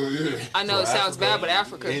 I know it sounds bad, but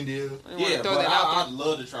Africa, India. Yeah, throw but that out there. I'd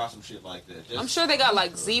love to try some shit like that. I'm sure they got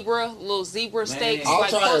like little zebra steaks, I'll like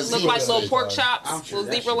try a look zebra like little steak. pork I'm chops, sure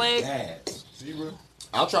little that zebra shit leg. Zebra?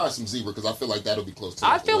 I'll try some zebra because I feel like that'll be close to.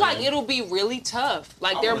 I feel like it'll be really tough.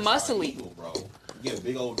 Like I they're wanna try muscly. eagle, bro. Get a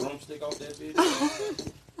big old drumstick off that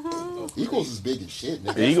bitch. Eagles is big as shit.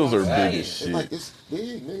 Nigga. Eagles are big as They're shit. like this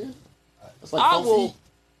big, nigga. That's like I 4 will. feet.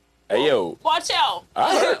 Hey yo, Watch out.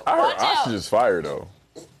 I heard Watch out. ostrich is fire though.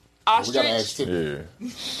 We gotta ask Ostrich. Tippy.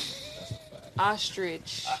 Yeah.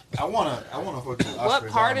 Ostrich. I wanna fuck with What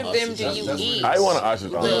ostrich. part of them do Ostrich, you that's eat? I want an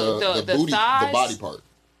ostrich. The the booty, thighs? the body part.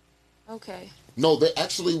 Okay. No, they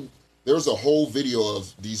actually. There's a whole video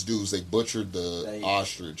of these dudes. They butchered the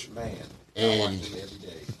ostrich. Man, And I watch it every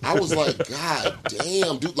day. I was like, God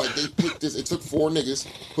damn, dude! Like they picked this. It took 4 niggas,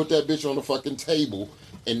 put that bitch on the fucking table,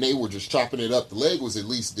 and they were just chopping it up. The leg was at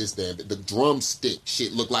least this damn. The drumstick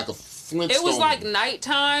shit looked like a Flintstone. It was like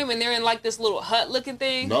nighttime, and they're in like this little hut-looking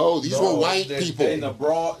thing. No, these were white people. In the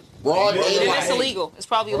broad Broad Then daylight. it's illegal. It's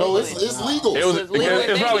probably illegal. No, it's legal. It was. It's legal in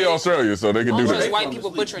It's probably Vegas. Australia, so they can do Just that. white people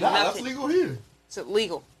butchering Nah, that's nothing. legal here. It's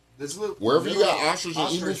illegal. Wherever you got ostrich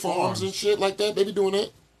and eagle Ostrich farms and shit like that, they be doing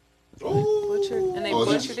that. Butchered, and they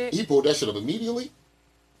butchered it, He pulled that shit up immediately.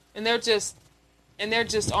 and they're just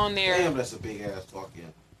on there, Damn, that's a big ass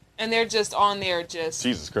fucking. and they're just on there, just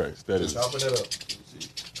Jesus Christ, that is. Chopping it up.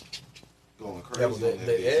 Going Yeah, crazy. but on that bitch.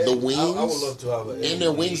 the egg, The wings, I would love to have an egg. and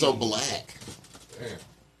their wings are black.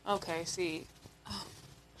 okay. See,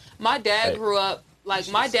 my dad grew up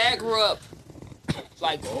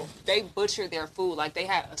like they butchered their food. Like they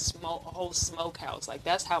had a whole smokehouse. Like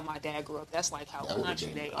that's how my dad grew up. That's like how That would've country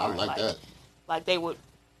been- they I are. like that. Like they would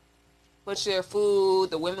butcher their food.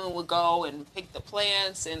 The women would go and pick the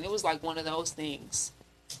plants, and it was like one of those things.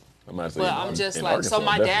 But I'm just like, so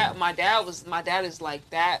my dad is like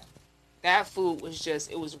that. That food was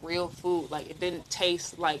just, it was real food. Like it didn't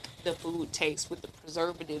taste like the food tastes with the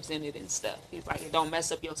preservatives in it and stuff. He's like, it don't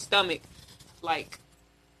mess up your stomach, like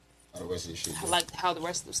How the rest of this shit go. like how the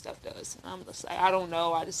rest of the stuff does. And I'm just like, I don't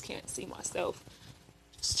know. I just can't see myself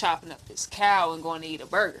just chopping up this cow and going to eat a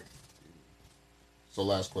burger. So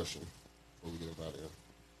last question before we get up out of here.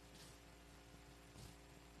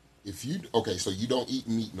 So you don't eat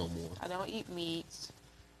meat no more. I don't eat meat.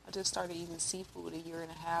 I just started eating seafood 1.5 years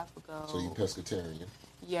ago. So you pescatarian.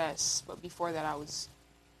 Yes, but before that I was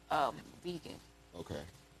vegan. Okay.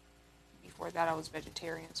 Before that I was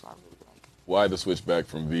vegetarian, so I really like. Why the switch back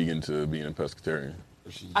from vegan to being a pescatarian?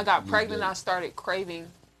 I got pregnant. I started craving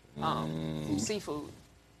seafood.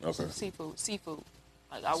 Okay. Seafood.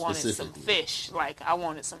 Like I wanted some Specifically. fish. Like I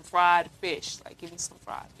wanted some fried fish. Like give me some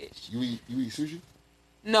fried fish. You eat sushi?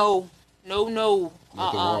 No. Nothing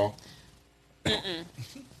wrong.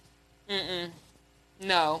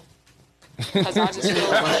 No. Because I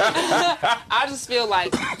just feel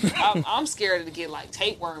like I'm scared to get like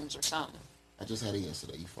tapeworms or something. I just had it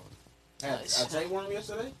yesterday. You fun? Had a tapeworm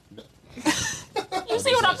yesterday? You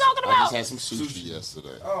see what I'm talking I just about? had some sushi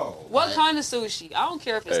yesterday. Oh. What kind of sushi? I don't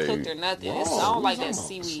care if it's Hey. cooked or nothing. I Wrong. don't like What that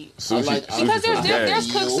are you talking seaweed. Sushi. Because sushi there's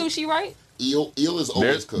is cooked eel. sushi, right? Eel is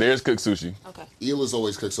always cooked. There's cooked sushi. Okay. Eel is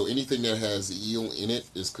always cooked. So anything that has eel in it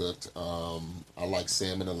is cooked. I like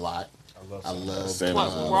salmon a lot. I love Salmon.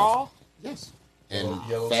 What, raw? Yes. And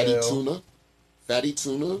Yellowtail. fatty tuna. Fatty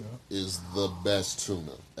tuna is the best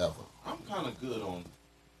tuna ever. I'm kind of good on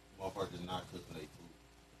motherfuckers not cooking their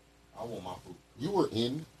food. I want my food. You were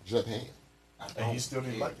in Japan. And he still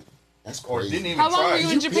didn't like it. That's Or crazy. didn't even How long try were it. you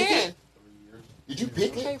Did in you pick Japan? it? Did you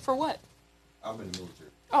pick Okay, it? for what? I'm in the military.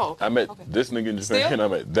 Oh, okay. I met okay. this nigga in Japan. Still? I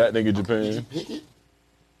met that nigga in Did you Japan. pick it?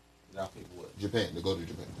 Did I pick what? Japan, to go to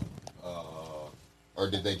Japan. Uh, Or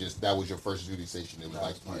did they just, that was your first duty station? It was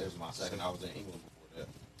like, it was my second. I was in England before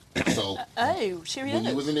that. so Oh, sure when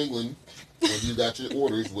you was in England, when you got your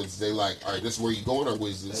orders, was they like, all right, this is where you going, or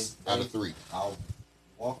was this out of 3? I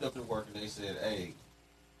walked up to work and they said, hey,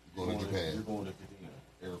 Going to you're Japan. going to Kadena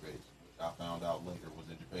Air Base, which I found out later was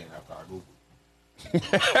in Japan after I Googled.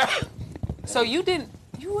 So you didn't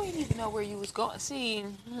You ain't even know where you was going. See,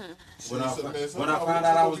 When I found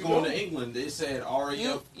out I was going to England, it said RAF.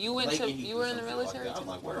 you were in the military. I was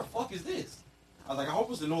like, where the fuck is this? I was like, I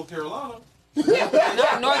hope it's in North Carolina.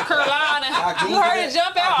 North Carolina. You heard it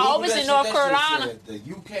jump out. I hope it's in North Carolina. The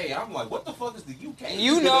UK. I'm like, what the fuck is the UK?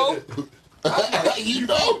 You know. I'm like, You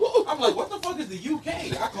know. I'm like, what the fuck is the UK?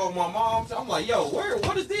 I called my mom. I'm like, yo,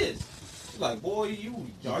 what is this? She's like, boy, are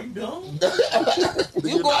you dumb?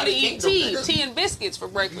 You going to eat tea and biscuits for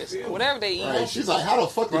breakfast, or whatever they eat. Right. She's like, how the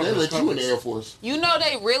fuck did they let you in the Air Force? You know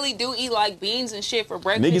they really do eat like beans and shit for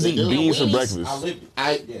breakfast. Niggas eat beans for weenies.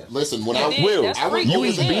 breakfast. Listen, when You I did. Will, That's I went freaky you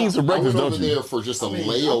as eat hell. beans for I breakfast, went don't over you? there for just a I'm Puerto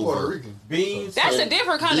layover. Rican. Beans. That's a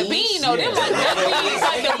different kind of bean, though. Them like that beans,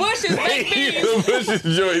 like the bushes, baked beans. The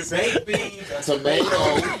Bush's Joyce. Baked beans.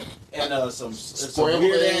 Tomato. And some Scrambled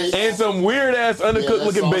weird eggs. ass. And some weird ass undercooked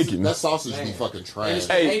looking bacon. That sausage be Man. fucking And trash. it's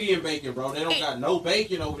Canadian bacon, bro. They don't got no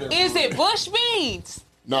bacon over there. Is it bush beans?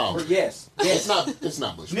 No, Yes. it's not. It's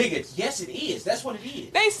not bush. Niggas, yes it is. That's what it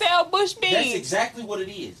is. They sell bush That's beans. exactly what it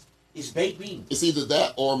is. It's baked beans. It's either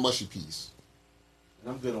that or mushy peas.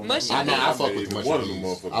 And I'm good on Mushy that. I know. I beans. fuck with mushy One of them peas.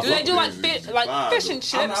 motherfuckers. I Do they fuck do with like It's fish and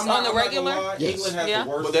chips I'm not on the gonna regular? lie, Yes. England has Yeah. the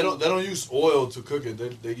worst. But they don't use oil to cook it.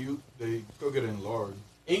 They cook it in lard.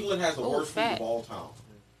 England has the Oh, worst food fat. of all time.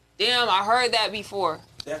 Damn, I heard that before.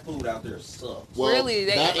 That food out there sucks. Well, Really?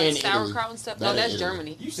 They that got like and sauerkraut Italy. and stuff? That No, and that's Italy.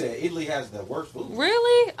 Germany. You said Italy has the worst food.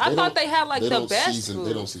 Really? I They thought don't- they had like they the don't best season, food.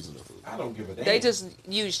 They don't season their food. I don't give a damn. They just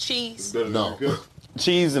use cheese. No.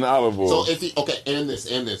 Cheese and olive oil. So if you and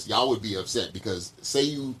this, y'all would be upset because say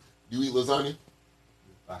you eat lasagna.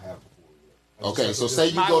 I have before. Okay, so say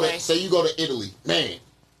you My go way. to Italy, man,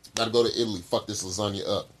 gotta go to Italy. Fuck this lasagna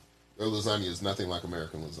up. Their lasagna is nothing like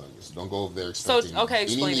American lasagna. So don't go over there So, expecting okay, any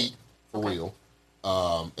explain meat it. for Okay. real.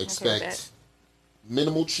 with Expect that.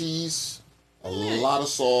 minimal cheese, a lot of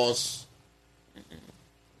sauce.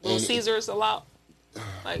 Little and- Caesars a lot.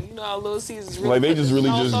 Like, you know how Little Caesars really Like they put just the really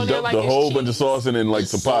sauce just on there dumped like a it's whole bunch of cheese. sauce in and like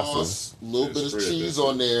It's some pasta. sauce, a little bit of Spread cheese that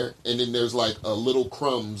on there, and then there's like a little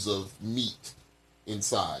crumbs of meat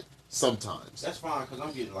inside. Sometimes That's fine because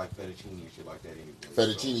I'm getting like fettuccine and shit like that anyway.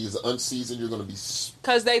 fettuccine is unseasoned. You're gonna be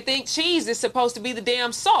Because they think cheese is supposed to be the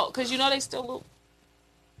damn salt. Because, you know, they still look.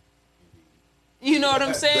 You know what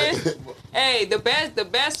I'm saying? Hey, the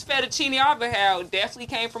best fettuccine I ever had definitely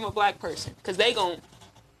came from a black person. Because they gon'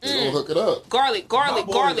 They're gonna hook it up. garlic. My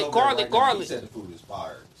boy's over there right now. He said the food is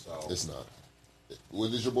fired. So It's not. What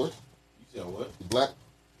is your boy? you said what? Black?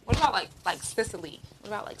 What about like Sicily? What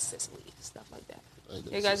about like Sicily? Stuff like that.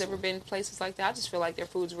 You guys ever been places like that? I just feel like their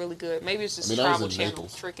food's really good. Maybe it's just I mean, I was Travel in Channel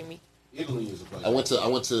Naples. tricking me. Italy is a place. I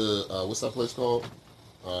went to what's that place called?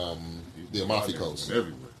 The Amalfi Coast.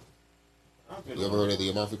 Everywhere. You ever heard of the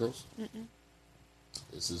Amalfi Coast?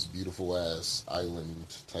 It's this beautiful ass island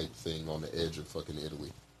type thing on the edge of fucking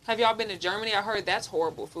Italy. Have y'all been to Germany? I heard that's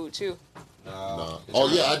horrible food too. Nah. Oh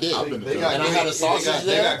yeah, I did. I've been to They got And I great, had a sausage they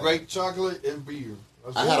there. got great chocolate and beer.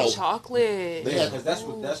 That's I had good. a- Chocolate. They Yeah, had- because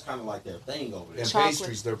that's kind of like their thing over there. and chocolate.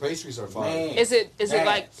 pastries. Their pastries are fine. Man. Is it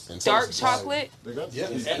like And dark sausage. chocolate? They got Yeah,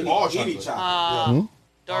 It's and any- all any chocolate. chocolate.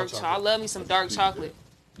 Dark chocolate. chocolate. I love me some dark chocolate.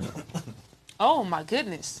 Oh my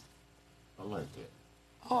goodness. I like that.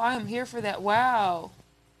 Oh, I am here for that. Wow.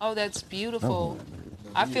 Oh, that's beautiful.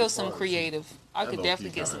 I feel some creative. I could know definitely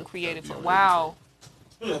keep get some trying to creative. be on Wow.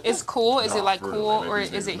 It's cool. Is it Nah, like for real, cool like, or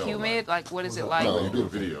these is it niggas know, humid? Like what is it No, like? You you do a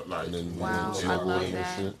video like And then Wow, you I know, love and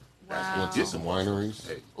that. shit. Wow. Went to some wineries.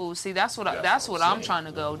 Hey, Oh, see, that's what what I'm saying. trying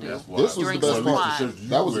to go do. That's why. This was Drink the best some part. wine.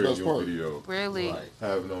 That was the best part. Video, Really? Right.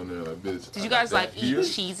 have it on there like this. Did you guys like eat here,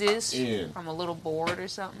 cheeses and- from a little board or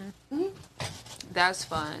something? That's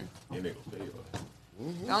fun. and they go pay us.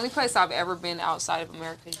 The only place I've ever been outside of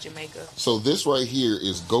America is Jamaica. So this right here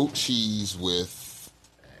is goat cheese with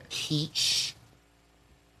peach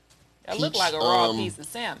That looked Peach, like a raw piece of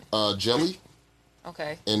salmon. jelly,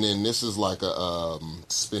 Okay. and then this is like a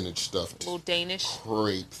spinach stuffed Little Danish.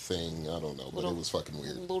 crepe thing. I don't know, but Little- it was fucking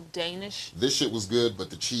weird. Little Danish. This shit was good, but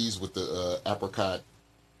the cheese with the apricot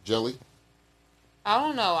jelly. I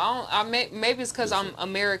don't know. Maybe it's because I'm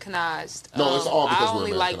Americanized. No, it's all because I we're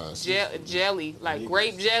only like Americanized. jelly, like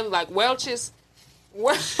grape jelly, like Welch's.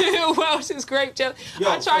 Welch's grape jelly. Yo,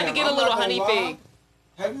 I tried to fam, get a I'm little not honey gonna lie.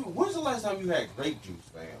 fig. When's the last time you had grape juice,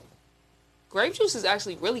 fam? Grape juice is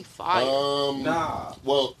actually really fire. Nah,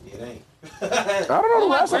 Well, it ain't. I don't know the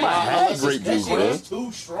last time I had grape That juice, shit man. is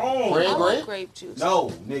too strong. Cran I grape? like grape juice. No,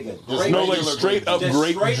 nigga. Just Grape No, like regular straight up Just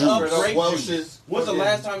grape straight juice. up grape Welch's juice. When's the fucking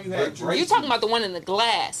last time you had grape grape You talking about the one in the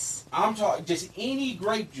glass? I'm talking just any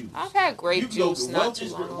grape juice. I've had grape You can go juice to not Welch's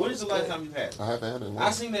too long ago. When is the last It's time you had it? I haven't had it. in a I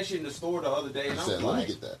while. seen that shit in the store the other day, and I I said, was let me like,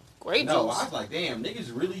 get that. Grape no, juice. I was like, damn,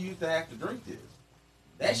 niggas really used to have to drink this.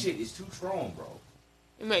 That shit is too strong, bro.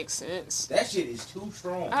 It makes sense. That shit is too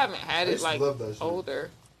strong. I haven't had it like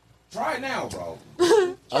older. Try it now, bro.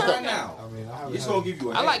 Try it now. I mean, it's gonna give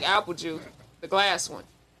you a I like apple juice, the glass one.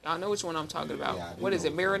 Y'all know which one I'm talking about. What is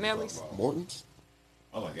it, Marinelli's? Morton's?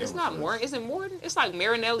 I like It's not Morton. Is it Morton? It's like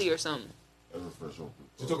Marinelli or something.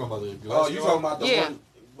 You talking about the glass? Oh, you talking about the one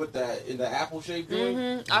with that in the apple shaped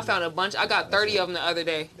joint? I found a bunch. I got 30 of them the other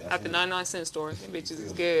day at the 99-cent store. Them bitches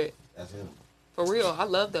is good. That's him. For real, I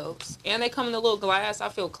love those. And they come in a little glass. I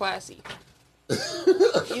feel classy.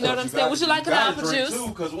 You know what I'm saying? Would you like an apple juice?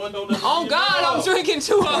 Oh God, I'm drinking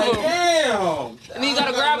 2 of them. Damn. And then you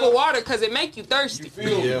gotta grab a water because it make you thirsty.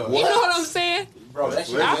 You know what I'm saying? Bro, that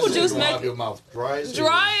shit apple juice make your mouth dry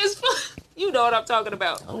as fuck. You know what I'm talking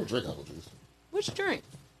about. I don't drink apple juice. What you drink?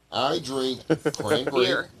 I drink cran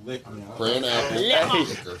grape, cran apple,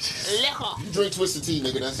 liquor. You drink Twisted Tea,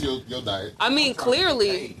 nigga. That's your diet. I mean,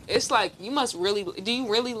 clearly, it's like you must really. Do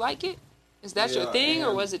you really like it? Is that your thing,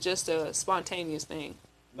 or was it just a spontaneous thing?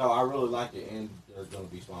 No, I really like it, and they're gonna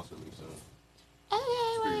be sponsoring me soon.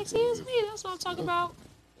 Okay, well, excuse me. That's what I'm talking about.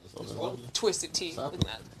 Twisted Tea.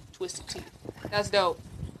 Twisted Tea. That's dope.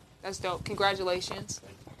 That's dope. Congratulations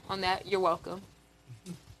on that. You're welcome.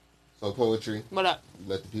 So Poetry. What up?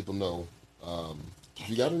 Let the people know. If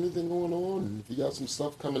you got anything going on, if you got some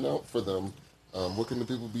stuff coming out for them, what can the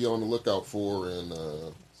people be on the lookout for and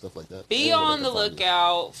stuff like that? Be on the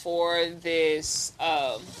lookout for this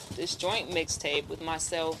this joint mixtape with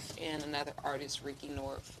myself and another artist, Ricky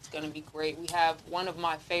North. It's gonna be great. We have one of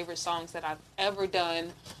my favorite songs that I've ever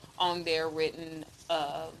done on there, written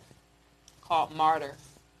called Martyr.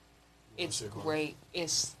 It's great.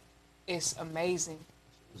 It's amazing.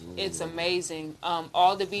 It's amazing.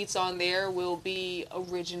 All the beats on there will be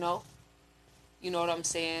original. You know what I'm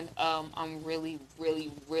saying? I'm really,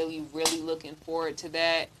 really, really, really looking forward to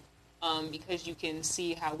that because you can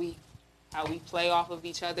see how we play off of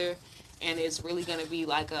each other, and it's really gonna be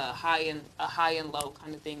like a high and low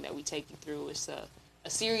kind of thing that we take you through. It's a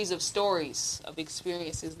series of stories of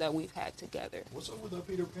experiences that we've had together. What's up with that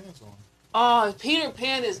Peter Pan song? Oh, Peter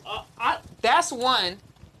Pan is that's one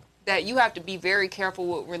that you have to be very careful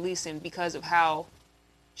with releasing because of how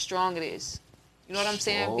strong it is. You know what I'm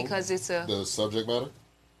saying? Because it's the subject matter?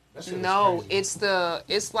 No, it's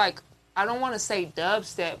like, I don't want to say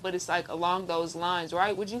dubstep, but it's like along those lines,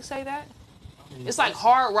 right? Would you say that? I mean, it's like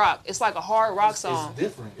hard rock. It's like a hard rock song. It's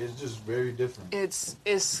different. It's just very different. It's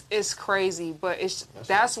crazy, but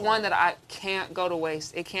that's one that I can't go to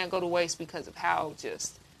waste. It can't go to waste because of how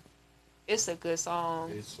it's a good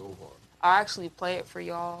song. It's so hard. I actually play it for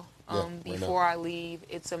y'all before I leave.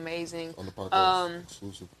 It's amazing. On the podcast,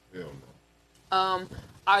 exclusive.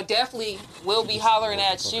 I definitely will be hollering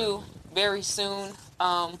at you very soon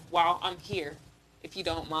while I'm here, if you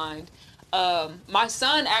don't mind. My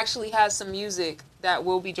son actually has some music that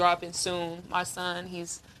will be dropping soon. My son,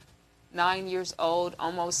 he's 9 years old,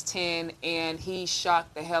 almost 10, and he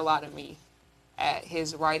shocked the hell out of me at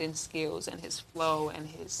his writing skills and his flow and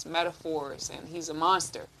his metaphors, and he's a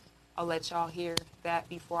monster. I'll let y'all hear that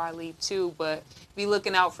before I leave too, but be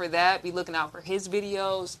looking out for that. Be looking out for his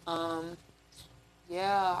videos.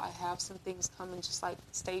 I have some things coming. Just like,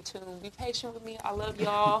 stay tuned. Be patient with me. I love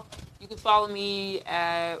y'all. You can follow me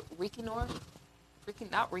at Ricky North.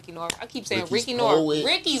 Not Ricky North. I keep saying Ricky North.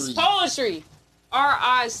 Ricky's Poetry.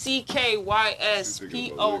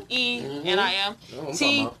 RICKYSPOE. And I am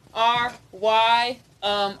TRY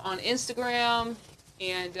on Instagram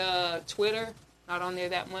and Twitter. Not on there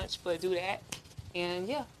that much, but do that. And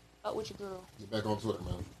up with your girl. Get back on Twitter,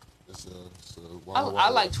 man. It's I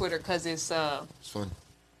like Twitter because it's fun.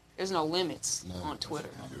 There's no limits on Twitter.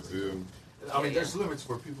 I mean, there's limits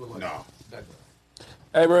for people like that guy.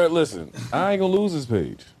 Hey, bro, listen. I ain't gonna lose this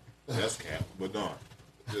page. That's cap, but no.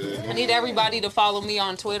 I need everybody to follow me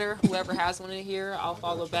on Twitter. Whoever has one in here, I'll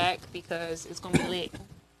follow back because it's gonna be lit.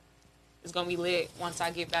 It's gonna be lit once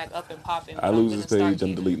I get back up and popping. I lose this page,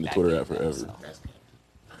 I'm deleting the Twitter app forever. So.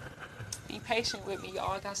 Be patient with me,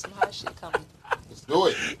 y'all. I got some hot shit coming. Let's do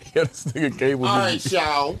it. This nigga cable. All right,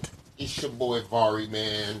 y'all. It's your boy Vari,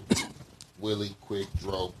 man. Willie, Quick,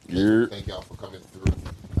 Dro. Thank y'all for coming through.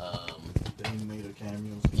 Dane made a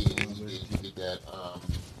cameo. Yeah, he did that.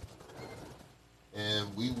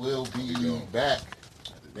 And we will be back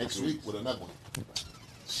next week with another one.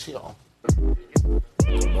 Chill.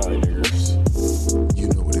 Bye, niggers. You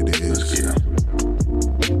know what it is. Yeah.